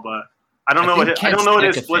at all. But I don't know what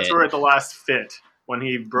his splits were at the last fit when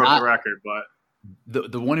he broke the record. But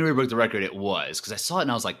the one where he broke the record, it was because I saw it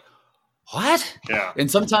and I was like, what? Yeah. And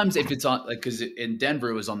sometimes if it's on, like, because in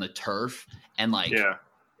Denver it was on the turf, and like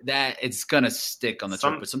that it's gonna stick on the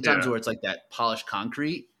turf. But sometimes where it's like that polished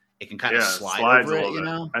concrete, it can kind of slide over it, you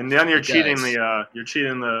know. And then you're cheating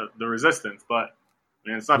the resistance, but I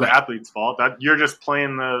mean, it's not the athlete's fault. That you're just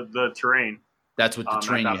playing the terrain. That's what the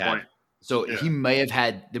terrain you had. So he may have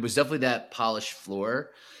had. There was definitely that polished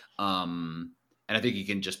floor, and I think he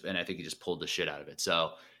just pulled the shit out of it.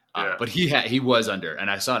 So, but he was under, and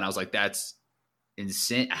I saw it, and I was like, that's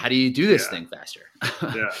insane. How do you do this thing faster?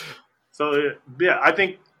 So I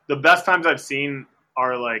think the best times I've seen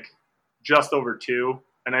are like just over 2,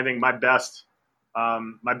 and I think my best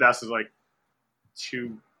is like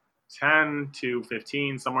 2:10,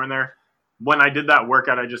 2:15, somewhere in there. When I did that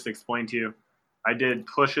workout I just explained to you, I did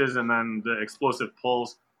pushes and then the explosive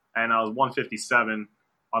pulls, and I was 157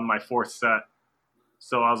 on my 4th set.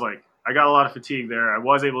 So I was like, I got a lot of fatigue there. I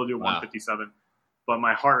was able to do 157, but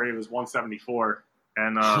my heart rate was 174,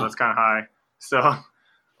 and that's kind of high. So I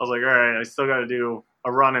was like, all right, I still got to do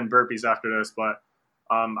a run and burpees after this. But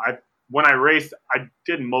when I raced, I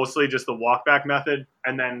did mostly just the walk back method,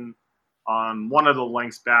 and then on one of the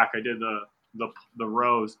lengths back, I did the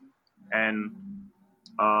rows, and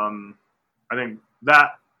I think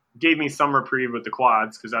that gave me some reprieve with the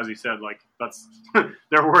quads, because as you said, like that's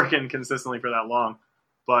they're working consistently for that long.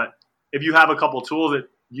 But if you have a couple tools, that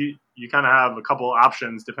you kind of have a couple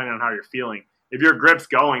options depending on how you're feeling. If your grip's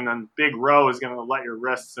going, then big row is going to let your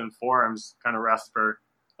wrists and forearms kind of rest for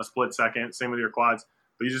a split second. Same with your quads.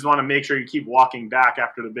 But you just want to make sure you keep walking back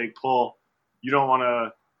after the big pull. You don't want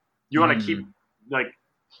to. You want to keep like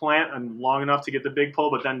plant and long enough to get the big pull,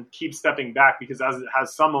 but then keep stepping back because as it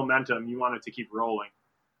has some momentum, you want it to keep rolling.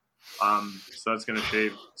 So that's going to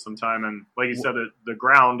shave some time. And like you said, the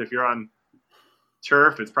ground, if you're on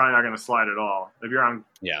turf, it's probably not going to slide at all. If you're on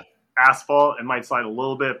asphalt, it might slide a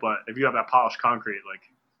little bit, but if you have that polished concrete, like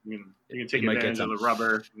you can take advantage of the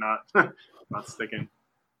rubber not sticking.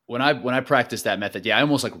 When I practice that method, I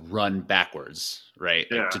almost like run backwards, right?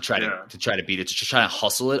 Like to try to beat it, to try to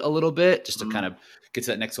hustle it a little bit, just to kind of get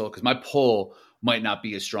to that next level. Because my pull might not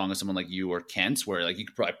be as strong as someone like you or Kent's, where like you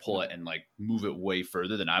could probably pull it and like move it way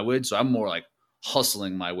further than I would. So I'm more like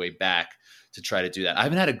hustling my way back to try to do that. I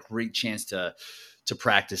haven't had a great chance to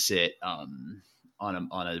practice it on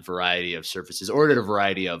a variety of surfaces or at a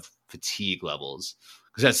variety of fatigue levels.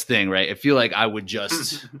 Because that's the thing, right? I feel like I would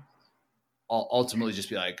just ultimately just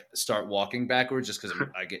be like start walking backwards just because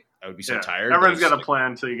I would be so tired. Everyone's got a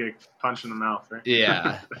plan until you get punched in the mouth, right?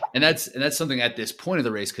 Yeah, and that's something at this point of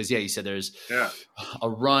the race because you said there's a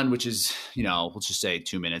run which is let's just say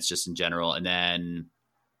 2 minutes just in general, and then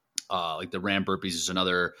like the ram burpees is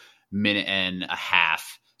another minute and a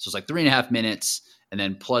half, so it's like 3.5 minutes, and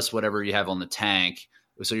then plus whatever you have on the tank.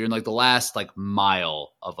 So you're in like the last like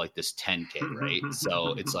mile of like this 10K, right?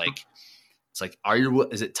 So it's like,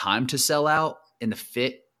 is it time to sell out in the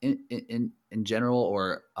fit in general,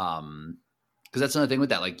 or because that's another thing with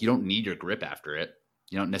that, like you don't need your grip after it.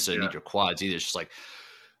 You don't necessarily need your quads either. It's just like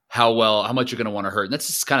how much you're going to want to hurt. And that's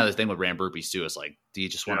just kind of the thing with ram burpees too. Is like, do you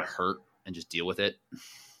just want to hurt and just deal with it?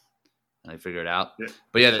 And I figure it out. Yeah.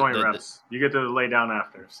 But 20 reps. You get to lay down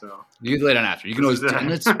after. So you get to lay down after. You can always 10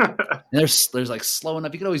 minutes. There's like slow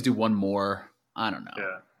enough. You can always do one more. I don't know.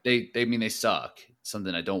 Yeah. They suck. It's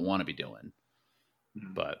something I don't want to be doing.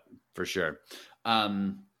 But for sure.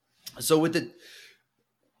 So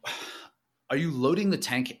are you loading the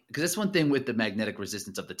tank? Because that's one thing with the magnetic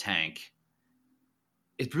resistance of the tank.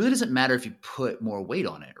 It really doesn't matter if you put more weight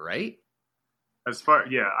on it, right? I've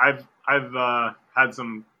had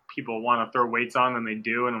some people want to throw weights on and they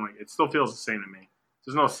do, and I'm like, it still feels the same to me.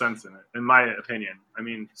 There's no sense in it, in my opinion. I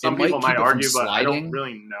mean, some people might argue, but I don't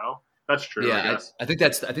really know. That's true. Yeah, I guess. I think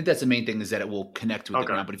that's the main thing is that it will connect with the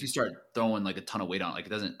ground. But if you start throwing like a ton of weight on it, like it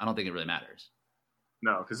doesn't. I don't think it really matters.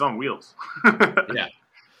 No, because it's on wheels. Yeah,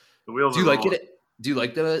 the wheels. Do you like it? Do you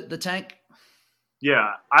like the tank?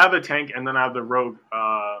 Yeah, I have a tank, and then I have the Rogue,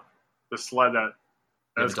 the sled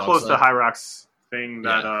that's close to High Rock's thing.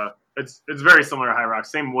 That it's very similar to High Rock,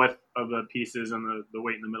 same width of the pieces and the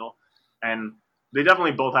weight in the middle, and they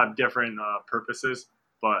definitely both have different purposes.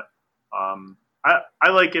 But I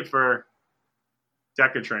like it for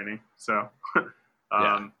DEKA training. So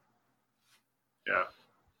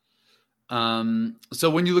So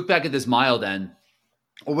when you look back at this mile, then,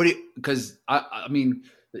 or what do you? Because I mean,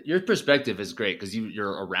 your perspective is great because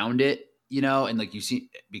you're around it. And like you see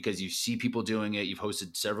people doing it. You've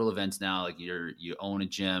hosted several events now. Like you own a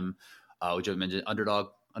gym, which I mentioned,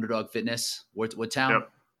 Underdog Fitness. What town?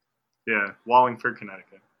 Yep. Yeah, Wallingford,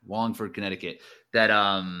 Connecticut. That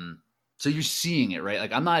so you're seeing it, right?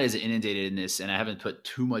 Like I'm not as inundated in this, and I haven't put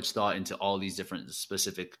too much thought into all these different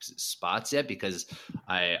specific spots yet because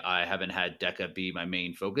I haven't had DEKA be my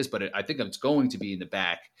main focus. But I think it's going to be in the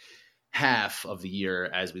back half of the year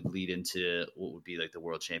as we lead into what would be like the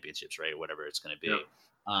World Championships, right? Whatever it's going to be. Yep.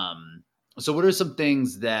 So what are some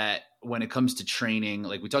things that when it comes to training,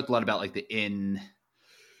 like we talked a lot about like the in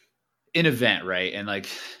event, right? And like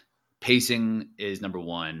pacing is number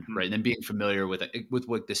one, right? And then being familiar with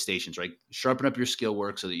what the stations, right? Sharpen up your skill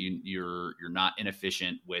work so that you're not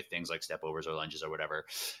inefficient with things like step overs or lunges or whatever.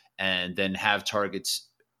 And then have targets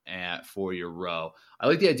for your row. I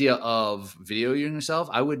like the idea of videoing yourself.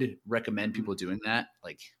 I would recommend people doing that.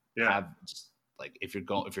 Like have just like if you're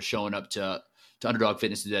showing up to Underdog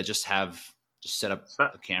Fitness to do that, just set up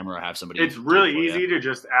a camera or have somebody. It's really easy to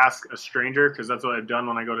just ask a stranger because that's what I've done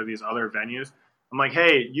when I go to these other venues. I'm like,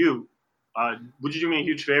 hey, would you do me a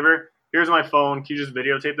huge favor? Here's my phone. Can you just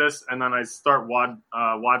videotape this? And then I start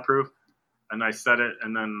WOD proof, and I set it,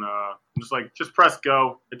 and then I'm just like, just press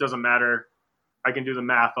go. It doesn't matter. I can do the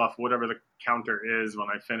math off whatever the counter is when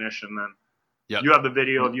I finish, and then you have the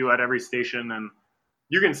video of you at every station, and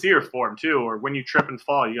you can see your form too. Or when you trip and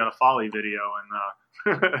fall, you got a folly video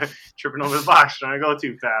and tripping over the box trying to go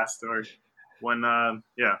too fast, or when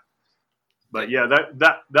But yeah,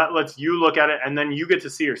 that lets you look at it, and then you get to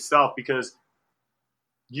see yourself because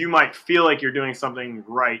you might feel like you're doing something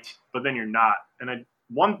right, but then you're not. And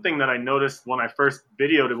one thing that I noticed when I first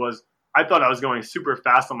videoed it was I thought I was going super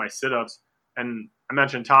fast on my sit-ups. And I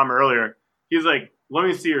mentioned Tom earlier. He's like, let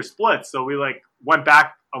me see your splits. So we went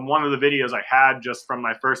back on one of the videos I had just from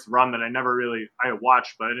my first run that I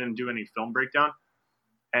watched, but I didn't do any film breakdown.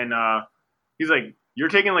 And he's like, "You're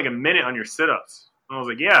taking like a minute on your sit-ups." And I was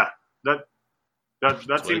like, "Yeah,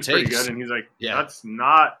 that seems pretty good." And he's like, "That's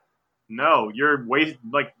not. No, you're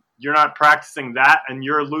you're not practicing that, and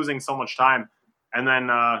you're losing so much time." And then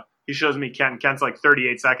he shows me Kent's like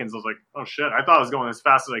 38 seconds. I was like, "Oh shit!" I thought I was going as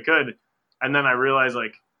fast as I could, and then I realized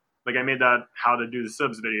like I made that how to do the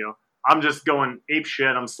subs video. I'm just going ape shit.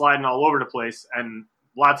 I'm sliding all over the place and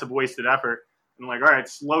lots of wasted effort. And I'm like, all right,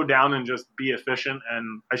 slow down and just be efficient.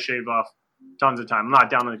 And I shave off tons of time. I'm not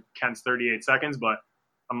down to Kent's 38 seconds, but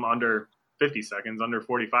I'm under 50 seconds, under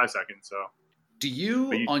 45 seconds. So, do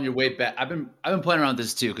you on your way back? I've been playing around with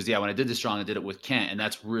this too because when I did this strong, I did it with Kent, and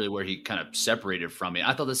that's really where he kind of separated from me.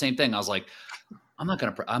 I thought the same thing. I was like, I'm not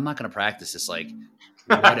gonna practice this. Like,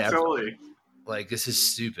 whatever. Totally. Like, this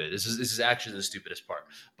is stupid. This is actually the stupidest part.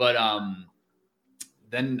 But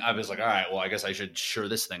then I was like, all right, well, I guess I should shore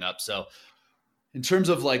this thing up. So in terms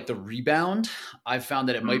of like the rebound, I found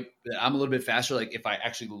that I'm a little bit faster. Like if I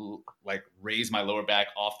actually like raise my lower back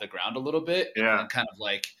off the ground a little bit, and kind of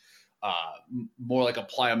like more like a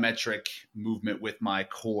plyometric movement with my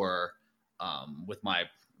core, with my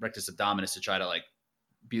rectus abdominis to try to like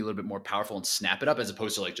be a little bit more powerful and snap it up as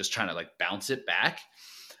opposed to like just trying to like bounce it back.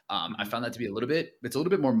 I found that to be it's a little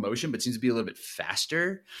bit more motion, but seems to be a little bit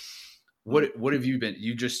faster. What have you been?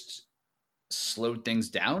 You just slowed things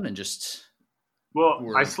down and just. Well,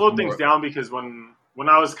 I slowed things down because when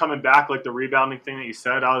I was coming back, like the rebounding thing that you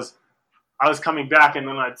said, I was coming back and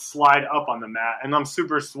then I'd slide up on the mat and I'm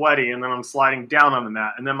super sweaty and then I'm sliding down on the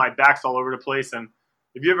mat and then my back's all over the place. And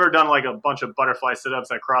if you've ever done like a bunch of butterfly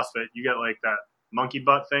sit-ups at CrossFit, you get like that monkey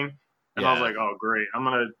butt thing. And I was like, oh, great. I'm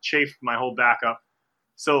going to chafe my whole back up.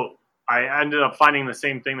 So I ended up finding the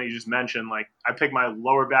same thing that you just mentioned. Like I pick my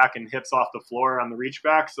lower back and hips off the floor on the reach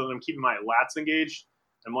back. So I'm keeping my lats engaged.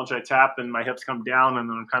 And once I tap, then my hips come down and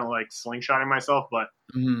then I'm kind of like slingshotting myself, but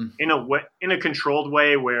in a controlled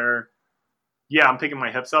way where, I'm picking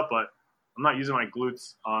my hips up, but I'm not using my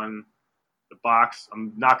glutes on the box.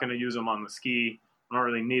 I'm not going to use them on the ski. I don't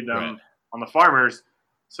really need them on the farmers.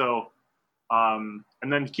 So, and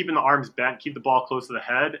then keeping the arms bent, keep the ball close to the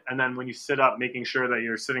head. And then when you sit up, making sure that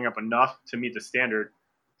you're sitting up enough to meet the standard.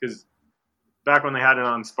 Because back when they had it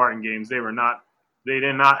on Spartan Games, they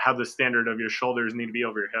did not have the standard of your shoulders need to be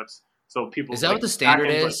over your hips. So people is that what the standard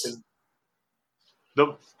is?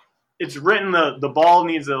 It's written the ball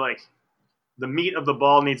needs the meat of the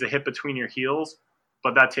ball needs a hip between your heels,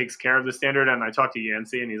 but that takes care of the standard. And I talked to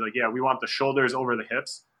Yancey and he's like, we want the shoulders over the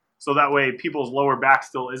hips. So that way people's lower back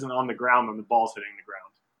still isn't on the ground when the ball's hitting the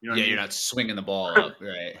ground. You know what I mean? You're not swinging the ball up,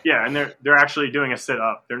 right? And they're actually doing a sit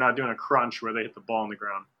up. They're not doing a crunch where they hit the ball on the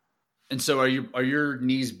ground. And so are your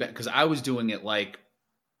knees bent? Because I was doing it like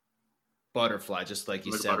butterfly, just like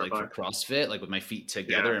you said, like for CrossFit, like with my feet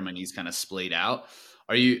together and my knees kind of splayed out.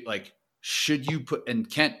 Are you like, should you put, and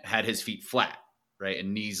Kent had his feet flat, right?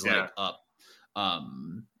 And knees like up.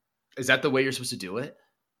 Is that the way you're supposed to do it?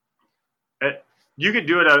 You could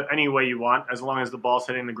do it any way you want, as long as the ball's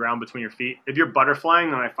hitting the ground between your feet. If you're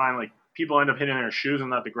butterflying, then I find like people end up hitting their shoes and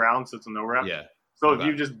not the ground, so it's a no rep. Yeah. So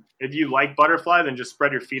if you like butterfly, then just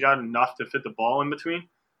spread your feet out enough to fit the ball in between.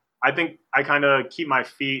 I think I kind of keep my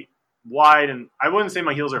feet wide, and I wouldn't say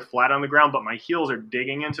my heels are flat on the ground, but my heels are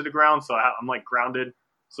digging into the ground, so I'm like grounded.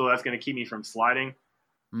 So that's going to keep me from sliding.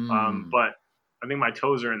 But I think my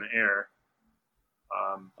toes are in the air.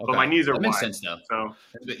 But my knees are wide. That makes sense though. So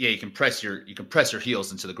you can press your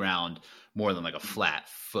heels into the ground more than like a flat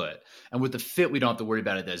foot. And with the fit, we don't have to worry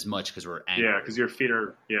about it as much because we're anchored. Yeah, because your feet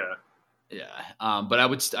are but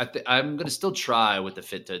I'm going to still try with the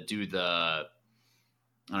fit to do the, I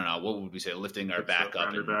don't know, what would we say, lifting our back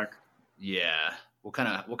up. Your back. Yeah. What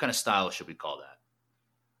kind of style should we call that?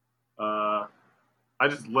 I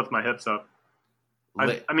just lift my hips up.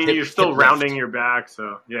 I mean, you're still rounding your back,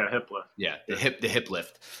 so hip lift. Yeah, the hip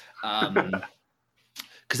lift.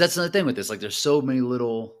 Because that's another thing with this. Like, there's so many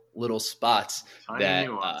little spots,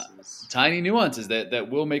 tiny nuances that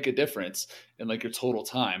will make a difference in like your total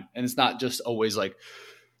time. And it's not just always like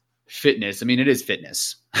fitness. I mean, it is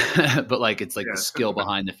fitness, but like it's like the skill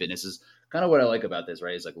behind the fitness is kind of what I like about this,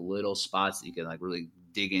 right? It's like little spots that you can like really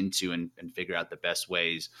dig into and figure out the best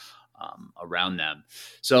ways around them.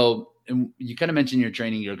 So you kind of mentioned your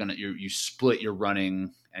training, you split your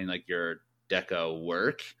running and like your DEKA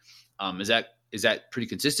work. Is that pretty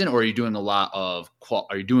consistent, or are you doing a lot of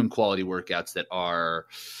quality workouts that are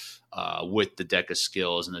with the DEKA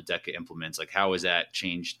skills and the DEKA implements? Like, how has that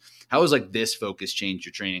changed? How has like this focus changed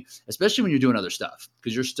your training, especially when you're doing other stuff?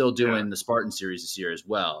 Because you're still doing the Spartan series this year as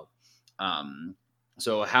well.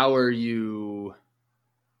 So how are you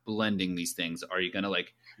blending these things? Are you going to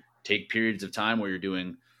like take periods of time where you're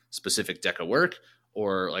doing specific DEKA work,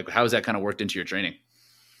 or like how has that kind of worked into your training?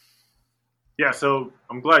 Yeah, so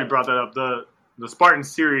I'm glad you brought that up. The Spartan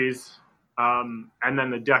Series and then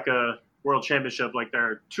the DEKA World Championship, like there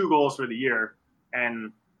are 2 goals for the year,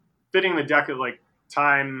 and fitting the DEKA like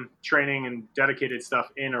time, training, and dedicated stuff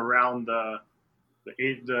in around the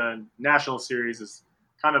national series is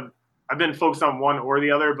kind of, I've been focused on one or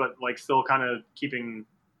the other, but like still kind of keeping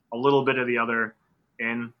a little bit of the other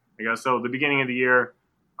in, I guess. So the beginning of the year,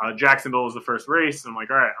 Jacksonville was the first race. And I'm like,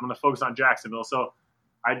 all right, I'm going to focus on Jacksonville. So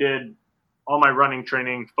I did all my running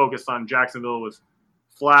training focused on Jacksonville with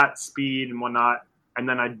flat speed and whatnot. And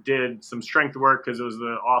then I did some strength work because it was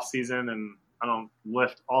the off season and I don't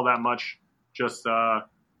lift all that much. Just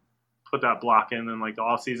put that block in like the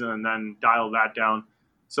off season and then dial that down.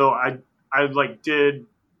 So I like did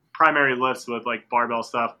primary lifts with like barbell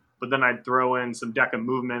stuff, but then I'd throw in some DEKA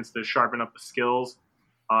movements to sharpen up the skills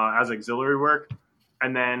as auxiliary work.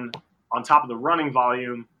 And then on top of the running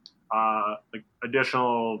volume, like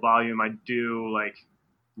additional volume, I do like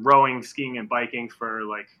rowing, skiing, and biking for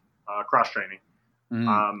like cross training,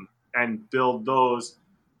 and build those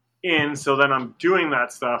in. So then I'm doing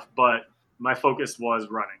that stuff, but my focus was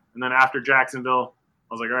running. And then after Jacksonville,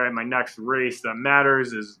 I was like, all right, my next race that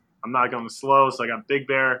matters is I'm not going slow. So I got Big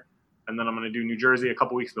Bear, and then I'm going to do New Jersey a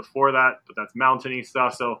couple weeks before that, but that's mountainy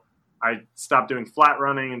stuff. So I stopped doing flat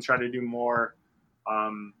running and tried to do more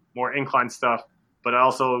incline stuff. But I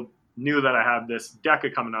also knew that I have this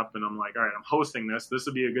DEKA coming up, and I'm like, all right, I'm hosting this. This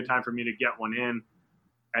would be a good time for me to get one in.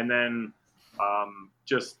 And then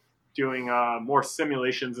just doing more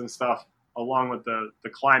simulations and stuff along with the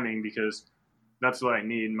climbing, because that's what I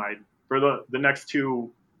need. For the next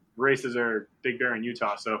 2 races are Big Bear in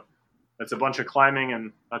Utah. So that's a bunch of climbing,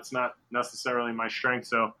 and that's not necessarily my strength.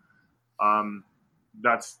 So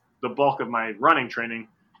that's the bulk of my running training.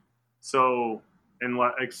 So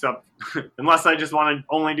unless I just want to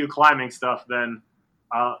only do climbing stuff, then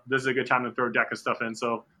this is a good time to throw DEKA stuff in.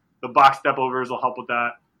 So the box step overs will help with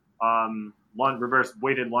that. Reverse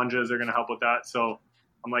weighted lunges are going to help with that. So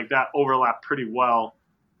I'm like, that overlap pretty well.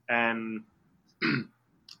 And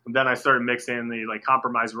then I started mixing the like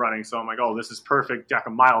compromise running. So I'm like, oh, this is perfect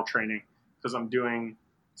DEKA mile training, because I'm doing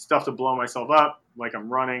stuff to blow myself up, like I'm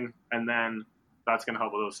running, and then that's going to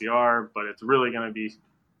help with OCR. But it's really going to be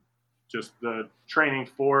just the training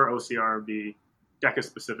for OCR be DEKA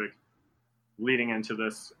specific leading into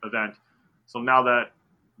this event. So now that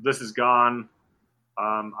this is gone,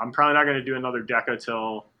 I'm probably not going to do another DEKA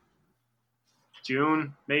till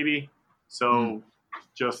June, maybe. So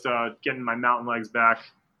just getting my mountain legs back,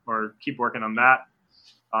 or keep working on that.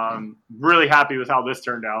 Really happy with how this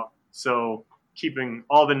turned out. So keeping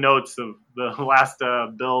all the notes of the last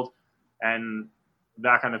build and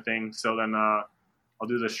that kind of thing. So then I'll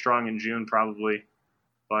do this strong in June probably.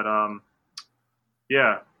 But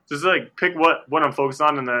yeah, just like pick what I'm focused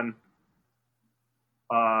on, and then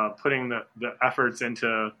putting the efforts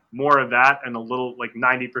into more of that, and a little like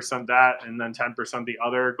 90% that, and then 10% the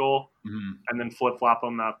other goal, and then flip flop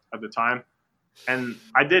them at the time. And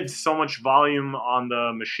I did so much volume on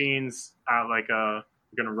the machines at like an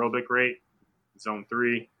aerobic rate, zone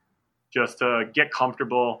 3, just to get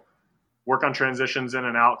comfortable, work on transitions in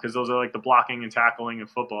and out, because those are like the blocking and tackling in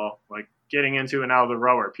football. Like getting into and out of the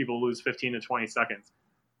rower, people lose 15 to 20 seconds.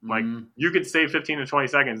 Like you could save 15 to 20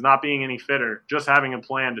 seconds not being any fitter, just having a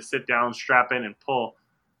plan to sit down, strap in, and pull.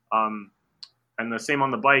 And the same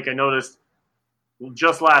on the bike. I noticed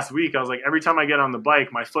just last week, I was like, every time I get on the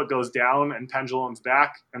bike, my foot goes down and pendulums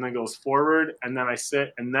back and then goes forward, and then I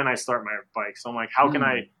sit and then I start my bike. So I'm like, how can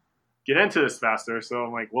I get into this faster? So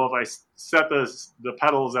I'm like, well, if I set the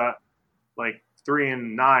pedals at like 3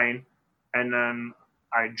 and 9, and then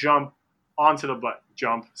I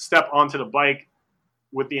step onto the bike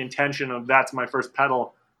with the intention of that's my first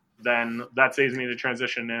pedal, then that saves me the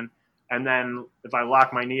transition in. And then if I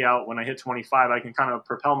lock my knee out when I hit 25, I can kind of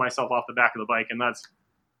propel myself off the back of the bike, and that's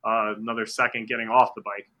another second getting off the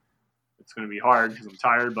bike. It's going to be hard because I'm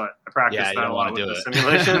tired, but I practice that a lot with the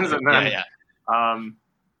simulations. And then,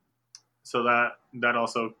 so that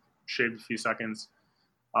also shaved a few seconds.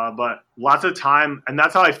 But lots of time, and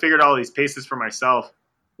that's how I figured all these paces for myself,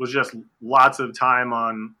 was just lots of time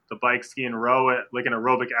on the bike, ski, and row it like an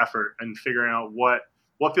aerobic effort, and figuring out what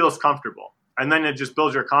feels comfortable. And then it just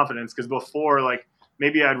builds your confidence, because before, like,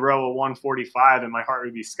 maybe I'd row a 145 and my heart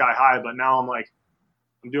would be sky high, but now I'm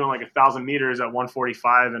doing like 1,000 meters at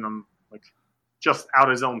 145, and I'm like just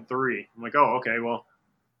out of zone 3. I'm like, oh, okay, well,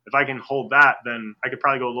 if I can hold that, then I could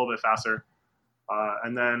probably go a little bit faster.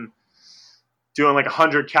 And then doing like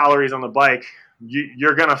 100 calories on the bike,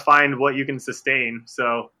 you're going to find what you can sustain.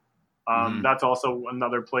 So That's also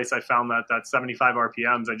another place I found that 75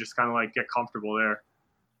 RPMs, I just kind of like get comfortable there.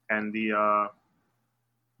 And the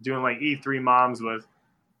doing like E3 moms with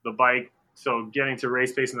the bike, so getting to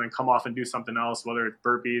race pace and then come off and do something else, whether it's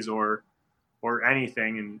burpees or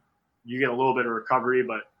anything, and you get a little bit of recovery,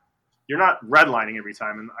 but you're not redlining every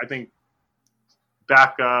time. And I think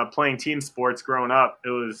back playing team sports growing up, it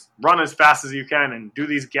was run as fast as you can and do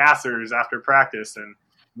these gassers after practice and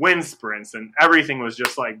wind sprints, and everything was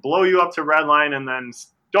just like blow you up to redline and then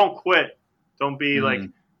don't quit. Don't be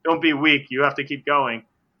don't be weak. You have to keep going.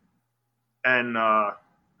 And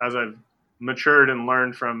as I've matured and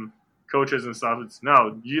learned from coaches and stuff, it's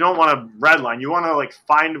no, you don't want to redline. You want to like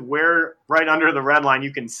find where right under the red line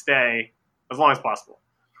you can stay as long as possible.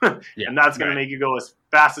 And that's going to make you go as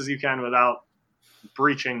fast as you can without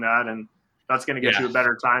breaching that. And that's going to get you a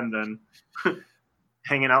better time than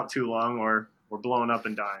hanging out too long or blowing up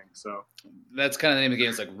and dying. So that's kind of the name of the game.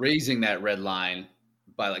 It's like raising that red line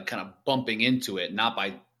by like kind of bumping into it,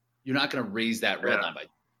 you're not going to raise that red line by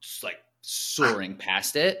just like soaring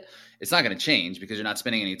past it. It's not going to change because you're not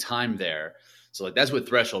spending any time there. So like that's what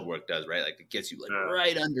threshold work does, right? Like it gets you like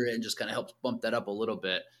right under it and just kind of helps bump that up a little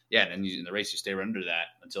bit. Yeah, and in the race you stay right under that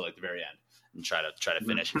until like the very end and try to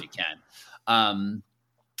finish if you can.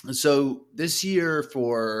 So this year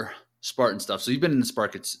for Spartan stuff. So you've been in the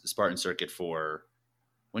Spartan circuit for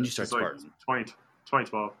when did you start Spartan?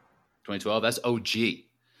 2012. 2012. That's OG.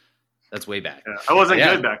 That's way back. Yeah, I wasn't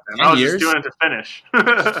good back then. I was just doing it to finish.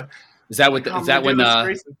 Is that when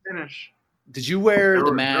finish? Did you wear the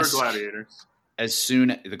They mask? were gladiators. As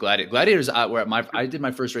soon the gladiators I did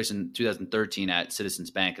my first race in 2013 at Citizens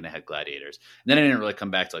Bank, and they had gladiators. And then I didn't really come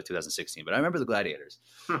back to like 2016, but I remember the gladiators.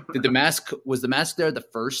 Was the mask there the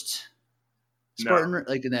first Spartan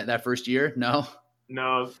like in that first year? No.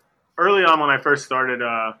 Early on when I first started,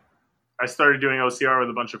 I started doing OCR with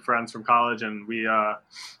a bunch of friends from college, and we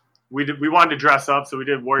wanted to dress up, so we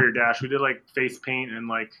did Warrior Dash. We did like face paint and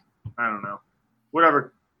like I don't know,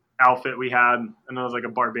 whatever outfit we had, and it was like a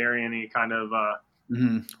barbarian-y kind of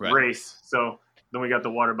race. So then we got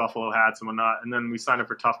the water buffalo hats and whatnot, and then we signed up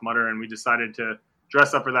for Tough Mudder, and we decided to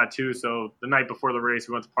dress up for that too. So the night before the race,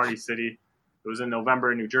 we went to Party City. It was in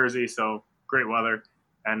November in New Jersey, so great weather,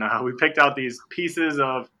 and we picked out these pieces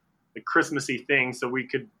of the Christmassy things so we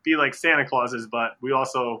could be like Santa Clauses, but we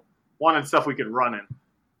also wanted stuff we could run in.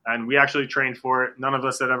 And we actually trained for it. None of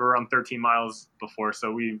us had ever run 13 miles before.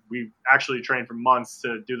 So we actually trained for months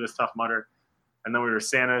to do this Tough Mudder. And then we were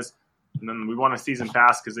Santas. And then we won a season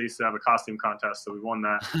pass because they used to have a costume contest. So we won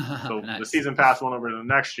that. So nice. The season pass went over to the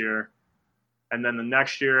next year. And then the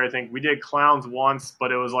next year, I think we did clowns once,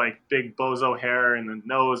 but it was like big bozo hair and the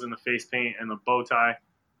nose and the face paint and the bow tie.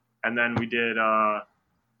 And then we did a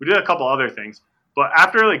couple other things. But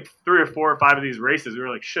after like 3 or 4 or 5 of these races, we were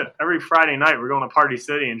like, shit, every Friday night we're going to Party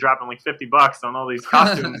City and dropping like $50 on all these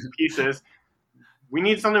costume pieces. We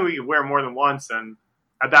need something we could wear more than once. And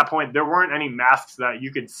at that point, there weren't any masks that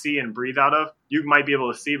you could see and breathe out of. You might be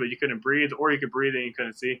able to see, but you couldn't breathe, or you could breathe and you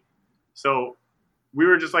couldn't see. So we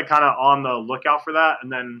were just like kind of on the lookout for that.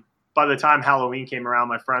 And then by the time Halloween came around,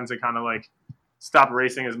 my friends had kind of like stopped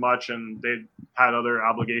racing as much, and they had other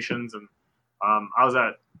obligations. And I was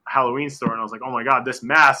at Halloween store, and I was like, oh my god, this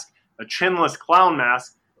mask, a chinless clown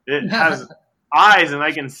mask, it has eyes and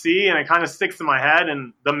I can see, and it kind of sticks to my head,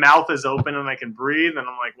 and the mouth is open and I can breathe, and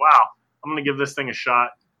I'm like, wow, I'm gonna give this thing a shot.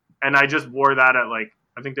 And I just wore that at like,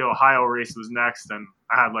 I think the Ohio race was next, and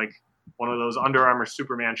I had like one of those Under Armour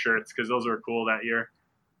Superman shirts because those were cool that year.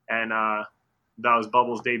 And that was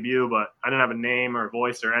Bubbles' debut, but I didn't have a name or a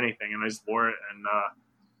voice or anything, and I just wore it, and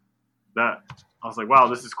that I was like, wow,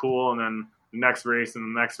 this is cool. And then the next race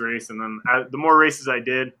and the next race, and then the more races I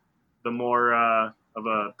did, the more of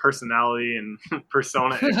a personality and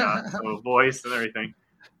persona it got, so voice and everything.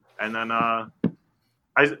 And then I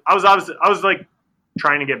was like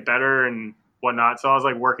trying to get better and whatnot, so I was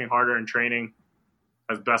like working harder and training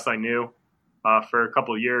as best I knew for a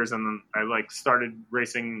couple of years, and then I like started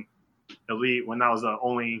racing elite when that was the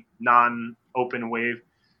only non-open wave,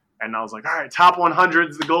 and I was like, all right, top 100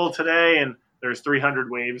 is the goal today, and there's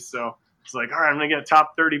 300 waves, so it's like, all right, I'm going to get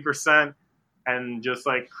top 30% and just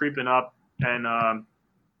like creeping up. And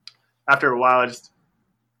after a while, I just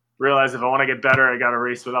realized if I want to get better, I got to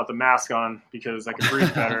race without the mask on because I can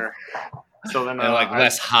breathe better. So then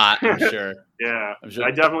less hot, I'm sure. Yeah. I'm sure.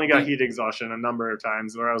 I definitely got heat exhaustion a number of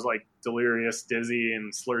times where I was like delirious, dizzy,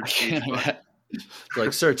 and slurred speech.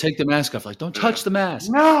 Like, sir, take the mask off. Like, don't touch the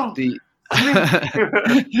mask. No.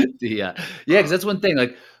 Yeah, because that's one thing.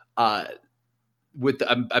 Like, I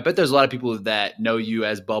bet there's a lot of people that know you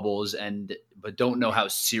as Bubbles but don't know how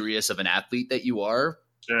serious of an athlete that you are.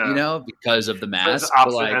 because of the mask. It's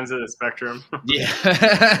opposite ends of the spectrum. Yeah,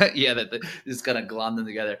 that just kind of glom them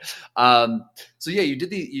together. So yeah, you did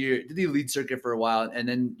the elite circuit for a while, and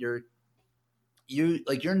then you're in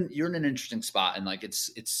an interesting spot, and like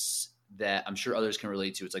it's that I'm sure others can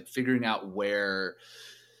relate to. It's like figuring out where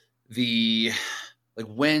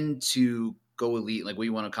when to go elite, like what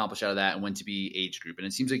you want to accomplish out of that, and when to be age group. And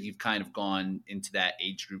it seems like you've kind of gone into that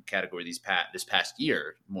age group category this past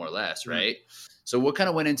year, more or less, right? So what kind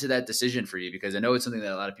of went into that decision for you? Because I know it's something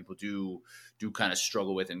that a lot of people do kind of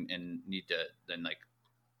struggle with and need to then like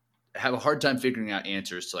have a hard time figuring out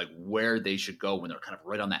answers to like where they should go when they're kind of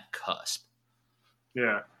right on that cusp.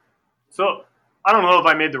 Yeah. So I don't know if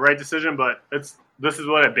I made the right decision, but this is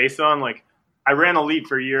what I based it on. Like, I ran elite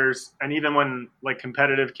for years, and even when like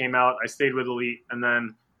competitive came out, I stayed with elite. And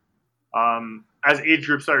then as age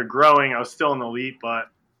groups started growing, I was still in elite,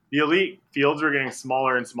 but the elite fields were getting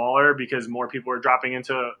smaller and smaller because more people were dropping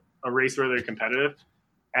into a race where they're competitive.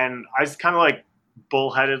 And I just kind of like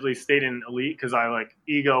bullheadedly stayed in elite because I like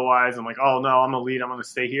ego wise, I'm like, oh no, I'm elite, I'm going to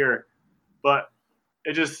stay here. But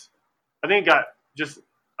it just, I think it got just,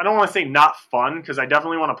 I don't want to say not fun because I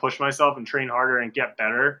definitely want to push myself and train harder and get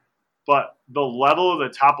better. But the level of the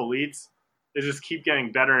top elites, they just keep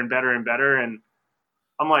getting better and better and better. And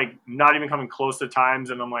I'm like not even coming close to times.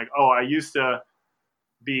 And I'm like, oh, I used to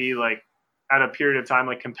be like at a period of time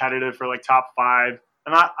like competitive for like top 5.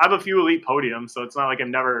 And I have a few elite podiums, so it's not like I've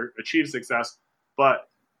never achieved success. But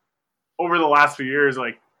over the last few years,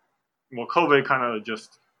 like, well, COVID kind of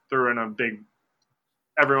just threw in a big,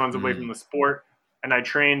 everyone's away from the sport. And I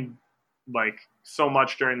trained like so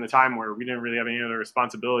much during the time where we didn't really have any other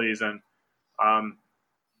responsibilities. And I'm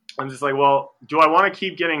just like, well, do I want to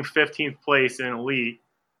keep getting 15th place in elite?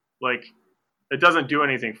 Like, it doesn't do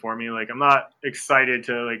anything for me. Like, I'm not excited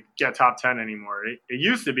to like get top 10 anymore. It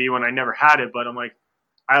used to be when I never had it, but I'm like,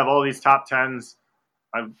 I have all these top 10s.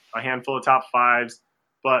 I have a handful of top 5s,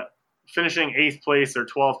 but finishing 8th place or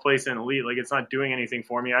 12th place in elite, like, it's not doing anything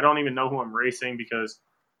for me. I don't even know who I'm racing because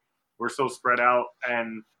we're so spread out,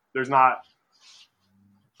 and there's nothing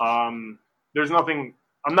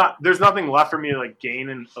left for me to like gain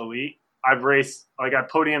in elite. I've raced, like, I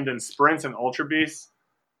podiumed in sprints and ultra beasts.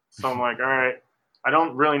 So I'm like, all right, I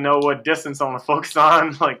don't really know what distance I want to focus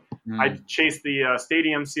on. Like, I chased the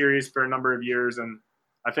stadium series for a number of years, and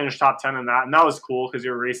I finished top 10 in that. And that was cool because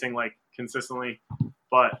you were racing like consistently.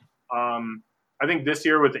 But I think this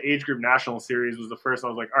year with the age group national series was the first I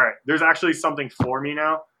was like, all right, there's actually something for me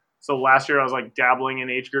now. So last year I was like dabbling in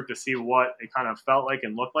age group to see what it kind of felt like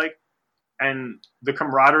and looked like. And the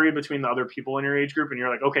camaraderie between the other people in your age group, and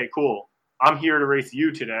you're like, okay, cool. I'm here to race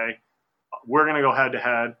you today. We're going to go head to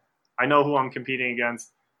head. I know who I'm competing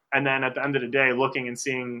against. And then at the end of the day, looking and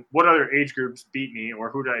seeing what other age groups beat me or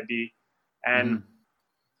who did I beat. And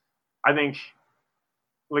I think,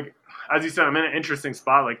 like, as you said, I'm in an interesting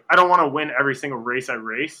spot. Like, I don't want to win every single race I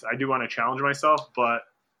race. I do want to challenge myself, but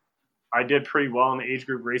I did pretty well in the age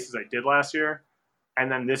group races I did last year.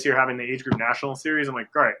 And then this year having the age group national series, I'm like,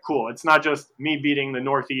 all right, cool. It's not just me beating the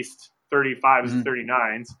Northeast 35s and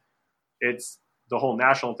 39s. It's the whole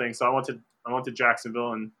national thing. So I went to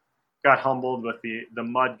Jacksonville and got humbled with the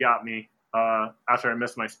mud got me after I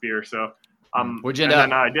missed my spear. So where'd you end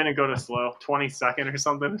up? I didn't go to slow, 22nd or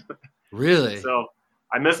something. Really? So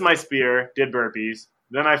I missed my spear, did burpees.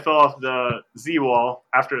 Then I fell off the Z wall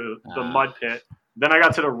after the mud pit. Then I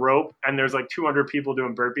got to the rope, and there's like 200 people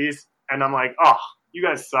doing burpees. And I'm like, oh, you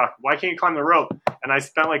guys suck. Why can't you climb the rope? And I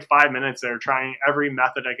spent like 5 minutes there trying every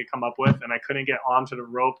method I could come up with, and I couldn't get onto the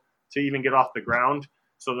rope to even get off the ground.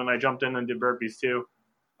 So then I jumped in and did burpees too.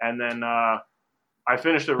 And then I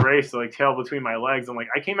finished the race, like, tail between my legs. I'm like,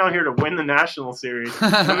 I came out here to win the national series.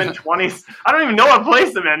 I'm in 20s. I don't even know what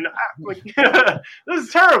place I'm in. Like, this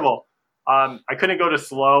is terrible. I couldn't go to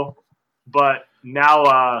slow, but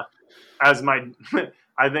now I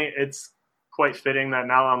think it's quite fitting that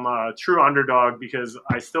now I'm a true underdog because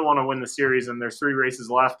I still want to win the series, and there's 3 races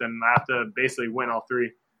left, and I have to basically win all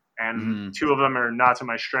 3. And 2 of them are not to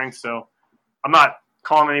my strength, so I'm not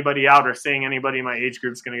calling anybody out or saying anybody in my age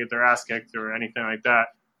group is going to get their ass kicked or anything like that.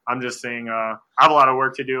 I'm just saying I have a lot of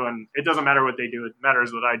work to do, and it doesn't matter what they do. It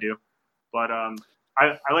matters what I do. But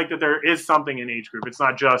I like that there is something in age group. It's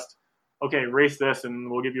not just, okay, race this and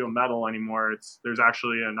we'll give you a medal anymore. There's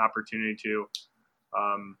actually an opportunity to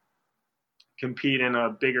compete in a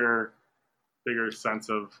bigger sense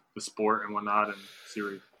of the sport and whatnot, and see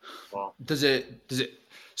where you fall. Does it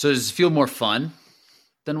feel more fun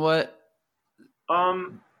than what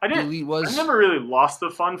I was? never really lost the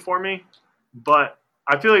fun for me, but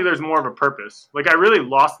I feel like there's more of a purpose. Like, I really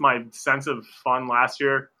lost my sense of fun last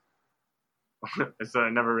year It's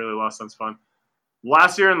never really lost sense fun.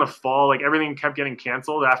 Last year in the fall, like everything kept getting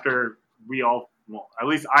canceled after at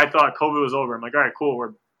least I thought COVID was over. I'm like, all right, cool. We're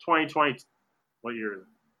 2020. What year is it?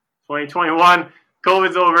 2021.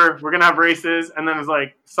 COVID's over. We're going to have races. And then it's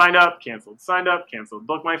like, signed up, canceled. Signed up, canceled.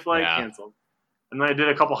 Booked my flight, canceled. And then I did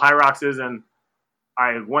a couple high roxes and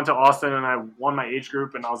I went to Austin and I won my age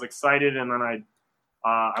group and I was excited. And then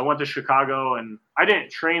I went to Chicago and I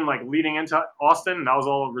didn't train like leading into Austin. That was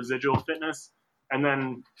all residual fitness. And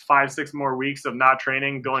then 5-6 more weeks of not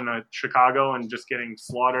training, going to Chicago and just getting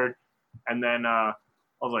slaughtered. And then I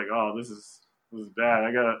was like, oh, this is bad.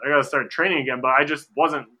 I gotta start training again. But I just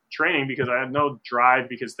wasn't training because I had no drive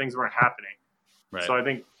because things weren't happening. Right. So I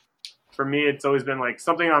think for me, it's always been like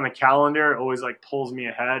something on the calendar always like pulls me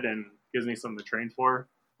ahead and gives me something to train for.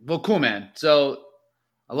 Well, cool, man. So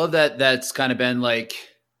I love that that's kind of been like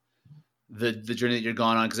the journey that you're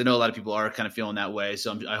going on, because I know a lot of people are kind of feeling that way.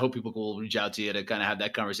 So I hope people will reach out to you to kind of have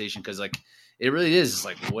that conversation, because like it really is. It's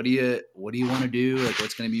like, what do you want to do? Like,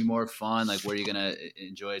 what's going to be more fun? Like, where are you going to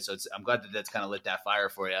enjoy it? So I'm glad that that's kind of lit that fire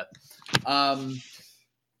for you.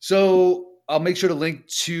 So I'll make sure to link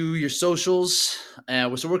to your socials.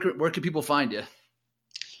 So where can people find you?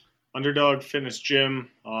 Underdog Fitness Gym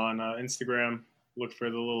on Instagram. Look for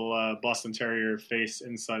the little Boston Terrier face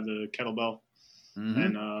inside the kettlebell. Mm-hmm.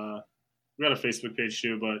 And we got a Facebook page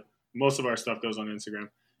too, but most of our stuff goes on Instagram.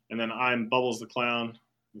 And then I'm Bubbles the Clown.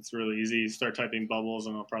 It's really easy. You start typing Bubbles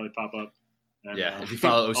and I'll probably pop up. And, if you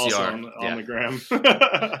follow OCR. Also on the gram.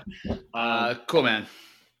 Cool, man.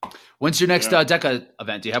 When's your next DEKA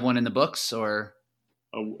event? Do you have one in the books, or?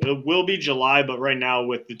 It will be July, but right now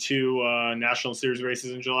with the two National Series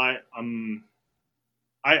races in July,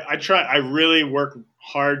 I really work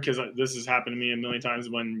hard, because this has happened to me a million times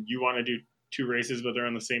when you want to do two races, but they're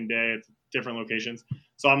on the same day at different locations.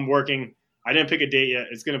 So I'm working. I didn't pick a date yet.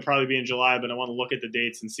 It's going to probably be in July, but I want to look at the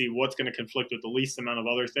dates and see what's going to conflict with the least amount of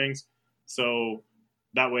other things. So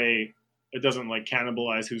that way it doesn't like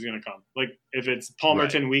cannibalize who's going to come. Like if it's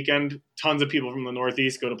Palmerton weekend, tons of people from the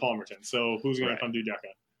Northeast go to Palmerton. So who's going to come do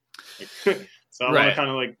DEKA? Like, so I want to kind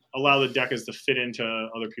of like allow the DEKAs to fit into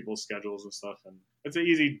other people's schedules and stuff. And it's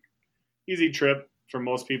an easy trip for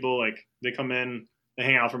most people. Like they come in, they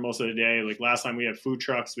hang out for most of the day. Like last time we had food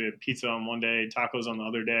trucks, we had pizza on one day, tacos on the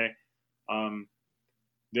other day.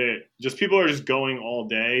 People are just going all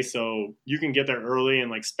day, so you can get there early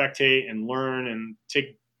and like spectate and learn and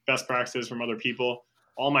take best practices from other people.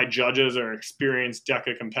 All my judges are experienced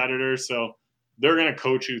DEKA competitors, so they're going to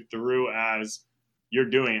coach you through as you're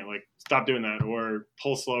doing it. Like, stop doing that, or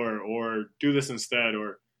pull slower, or do this instead.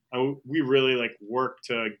 Or we really like work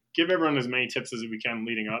to give everyone as many tips as we can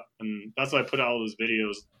leading up, and that's why I put out all those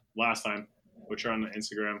videos last time, which are on the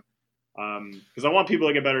Instagram, because I want people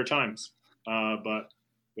to get better times. But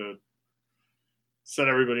to set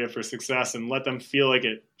everybody up for success and let them feel like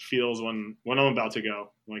it feels when I'm about to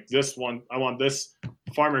go. Like this one, I want this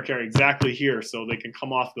farmer carry exactly here, so they can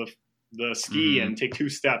come off the ski and take 2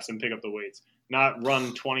 steps and pick up the weights. Not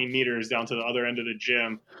run 20 meters down to the other end of the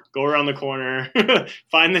gym, go around the corner,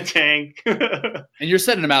 find the tank. And you're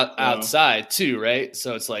setting them outside too, right?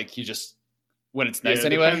 So it's like you just, when it's nice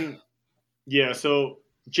anyway. So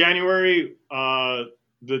January,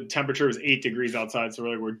 the temperature was 8 degrees outside, so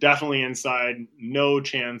we're definitely inside. No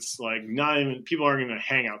chance, like not even people aren't going to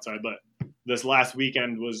hang outside. But this last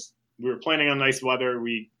weekend we were planning on nice weather.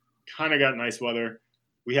 We kind of got nice weather.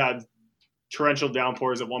 We had torrential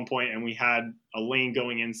downpours at one point, and we had a lane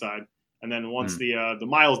going inside. And then once the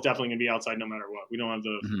mile is definitely going to be outside no matter what. We don't have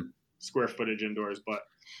the square footage indoors, but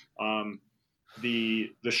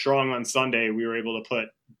the strong on Sunday, we were able to put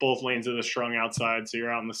both lanes of the strong outside, so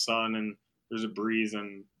you're out in the sun and there's a breeze,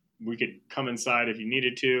 and we could come inside if you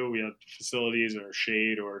needed to. We had facilities or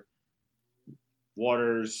shade or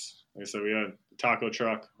waters. Like I said, we had a taco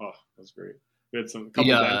truck. Oh, that was great. We had a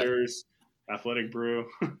couple vendors, athletic brew.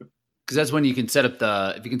 Because that's when you can set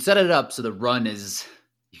up if you can set it up so the run is,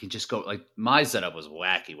 you can just go, like my setup was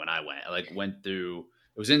wacky when I went. I like went through,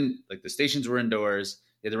 it was in, like the stations were indoors.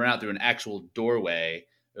 They had to run out through an actual doorway.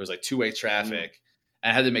 There was like 2-way traffic.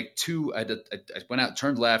 And I had to make I went out,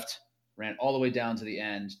 turned left, ran all the way down to the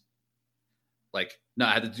end. I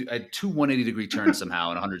had 2 180-degree turns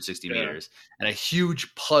somehow in 160 meters, and a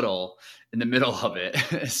huge puddle in the middle of it.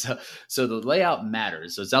 so the layout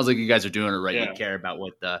matters. So it sounds like you guys are doing it right. You care about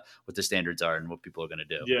what the standards are and what people are going to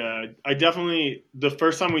do. Yeah, I definitely, the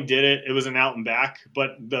first time we did it, it was an out and back,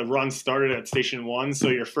 but the run started at station 1. So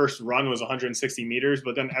your first run was 160 meters,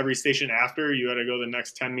 but then every station after, you had to go the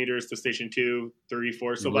next 10 meters to station 2, 3,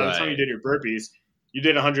 4. So by the time you did your burpees, you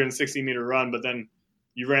did a 160-meter run, but then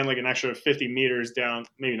you ran like an extra 50 meters down,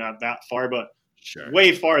 maybe not that far, but Sure.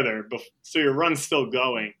 way farther. So your run's still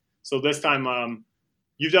going. So this time,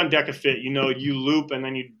 you've done DEKA Fit, you loop and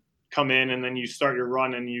then you come in and then you start your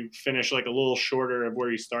run and you finish like a little shorter of where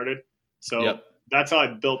you started. So that's how I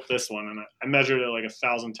built this one. And I measured it like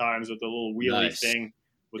 1,000 times with the little wheelie thing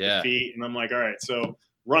with the feet. And I'm like, all right, so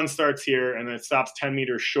run starts here and then it stops 10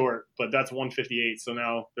 meters short, but that's 158. So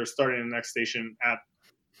now they're starting the next station at,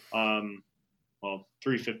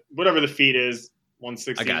 350, whatever the feet is,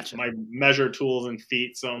 160. I gotcha. My measure tools and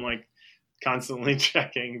feet. So I'm like constantly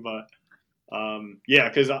checking, but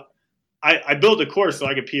because I built a course so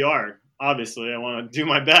I could PR. Obviously, I want to do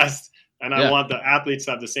my best, and I want the athletes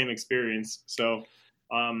to have the same experience. So,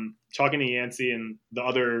 talking to Yancey and the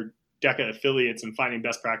other DEKA affiliates and finding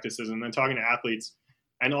best practices, and then talking to athletes,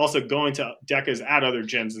 and also going to DEKAs at other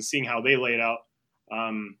gyms and seeing how they lay it out.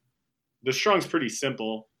 The strong's pretty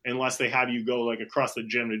simple, unless they have you go like across the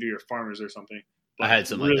gym to do your farmers or something. I had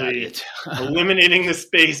something really like that. eliminating the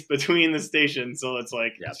space between the stations. So it's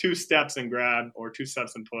like 2 steps and grab, or 2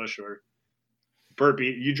 steps and push, or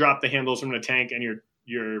burpee. You drop the handles from the tank and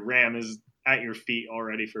your ram is at your feet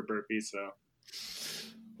already for burpees. So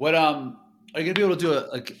what, are you going to be able to do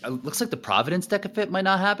it looks like the Providence DEKA Fit might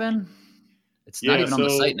not happen. It's not even on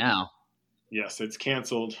the site now. Yes, it's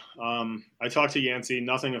canceled. I talked to Yancey,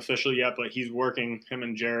 nothing official yet, but he's working, him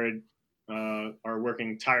and Jared are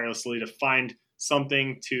working tirelessly to find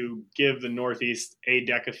something to give the Northeast a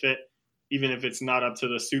DEKA Fit, even if it's not up to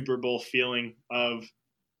the Super Bowl feeling of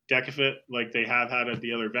DEKA Fit like they have had at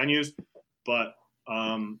the other venues. But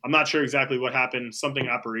I'm not sure exactly what happened. Something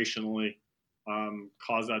operationally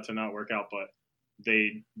caused that to not work out, but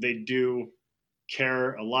they do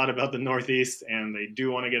care a lot about the Northeast, and they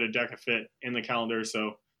do want to get a DEKA Fit in the calendar.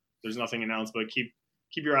 So there's nothing announced, but keep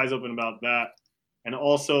your eyes open about that. And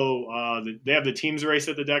also, they have the teams race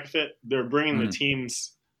at the DEKA Fit. They're bringing the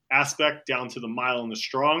teams aspect down to the mile and the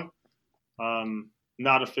strong.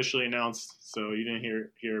 Not officially announced, so you didn't hear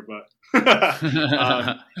it here, but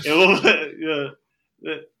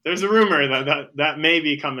there's a rumor that may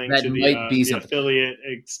be coming to the affiliate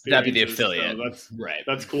experience. That'd be the affiliate. So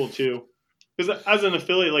that's cool too. Because as an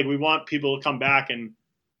affiliate, like, we want people to come back, and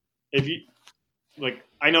if you like,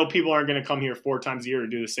 I know people aren't going to come here 4 times a year to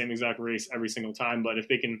do the same exact race every single time, but if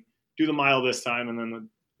they can do the mile this time and then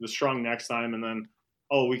the strong next time, and then,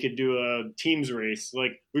 we could do a teams race.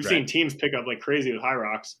 Like, we've seen teams pick up like crazy with High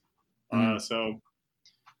Rocks. So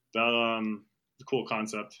that a cool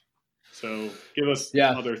concept. So give us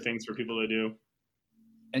other things for people to do.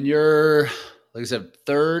 And you're, like I said,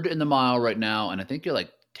 3rd in the mile right now, and I think you're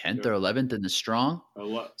like 10th or 11th in the strong.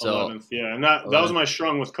 11th, yeah. And that was my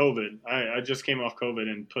strong with COVID. I just came off COVID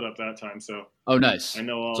and put up that time. So nice. I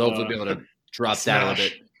know. So hopefully be able to drop that a little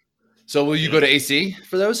bit. So will you go to AC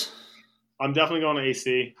for those? I'm definitely going to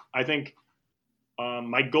AC. I think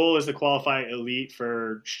my goal is to qualify elite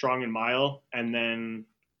for strong and mile, and then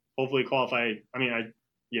hopefully qualify.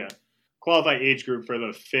 Qualify age group for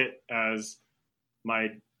the fit, as my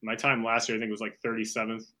time last year I think was like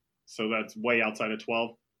 37th. So that's way outside of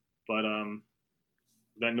 12. But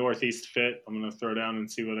that Northeast fit, I'm going to throw down and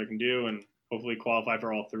see what I can do, and hopefully qualify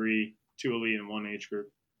for all 3, 2 elite and 1 age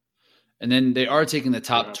group. And then they are taking the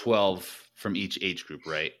top 12 from each age group,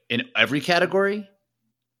 right? In every category?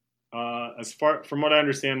 From what I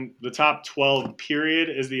understand, the top 12 period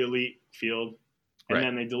is the elite field. And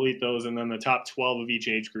then they delete those, and then the top 12 of each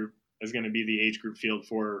age group is going to be the age group field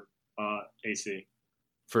for AC.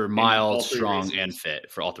 For mile, strong, races. And fit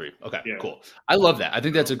for all 3. Okay, cool. I love that. I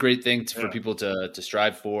think that's a great thing for people to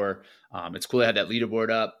strive for. It's cool they had that leaderboard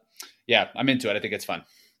up. Yeah, I'm into it. I think it's fun.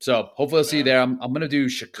 So hopefully I'll see you there. I'm going to do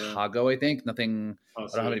Chicago, I think. Nothing. I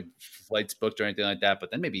don't have any flights booked or anything like that. But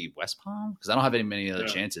then maybe West Palm, because I don't have many other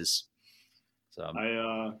chances. So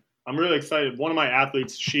I'm really excited. One of my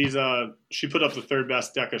athletes, she put up the 3rd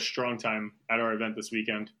best DEKA strong time at our event this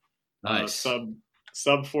weekend. Nice.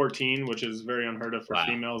 Sub 14, which is very unheard of for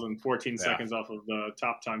females, and 14 seconds off of the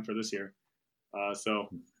top time for this year. So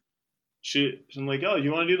I'm like,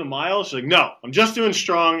 you want to do the mile? She's like, no, I'm just doing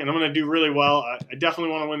strong, and I'm going to do really well. I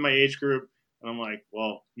definitely want to win my age group. And I'm like,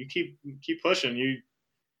 well, you keep pushing.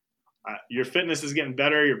 Your fitness is getting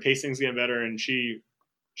better. Your pacing's getting better. And she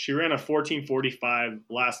ran a 14:45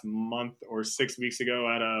 last month or 6 weeks ago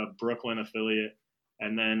at a Brooklyn affiliate.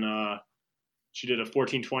 And then she did a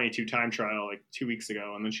 14:22 time trial like 2 weeks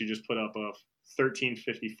ago. And then she just put up a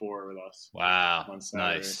 13:54 with us. Wow. On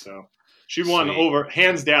Saturday. Nice. So she won over,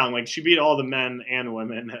 hands down. Like, she beat all the men and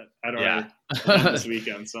women at our event this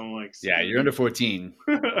weekend. So I'm like, you're under 14.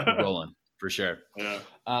 Rolling for sure. Yeah.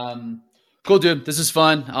 Cool, dude. This is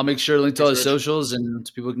fun. I'll make sure to link to all the Thanks, Rich. socials and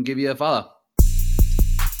so people can give you a follow.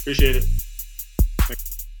 Appreciate it.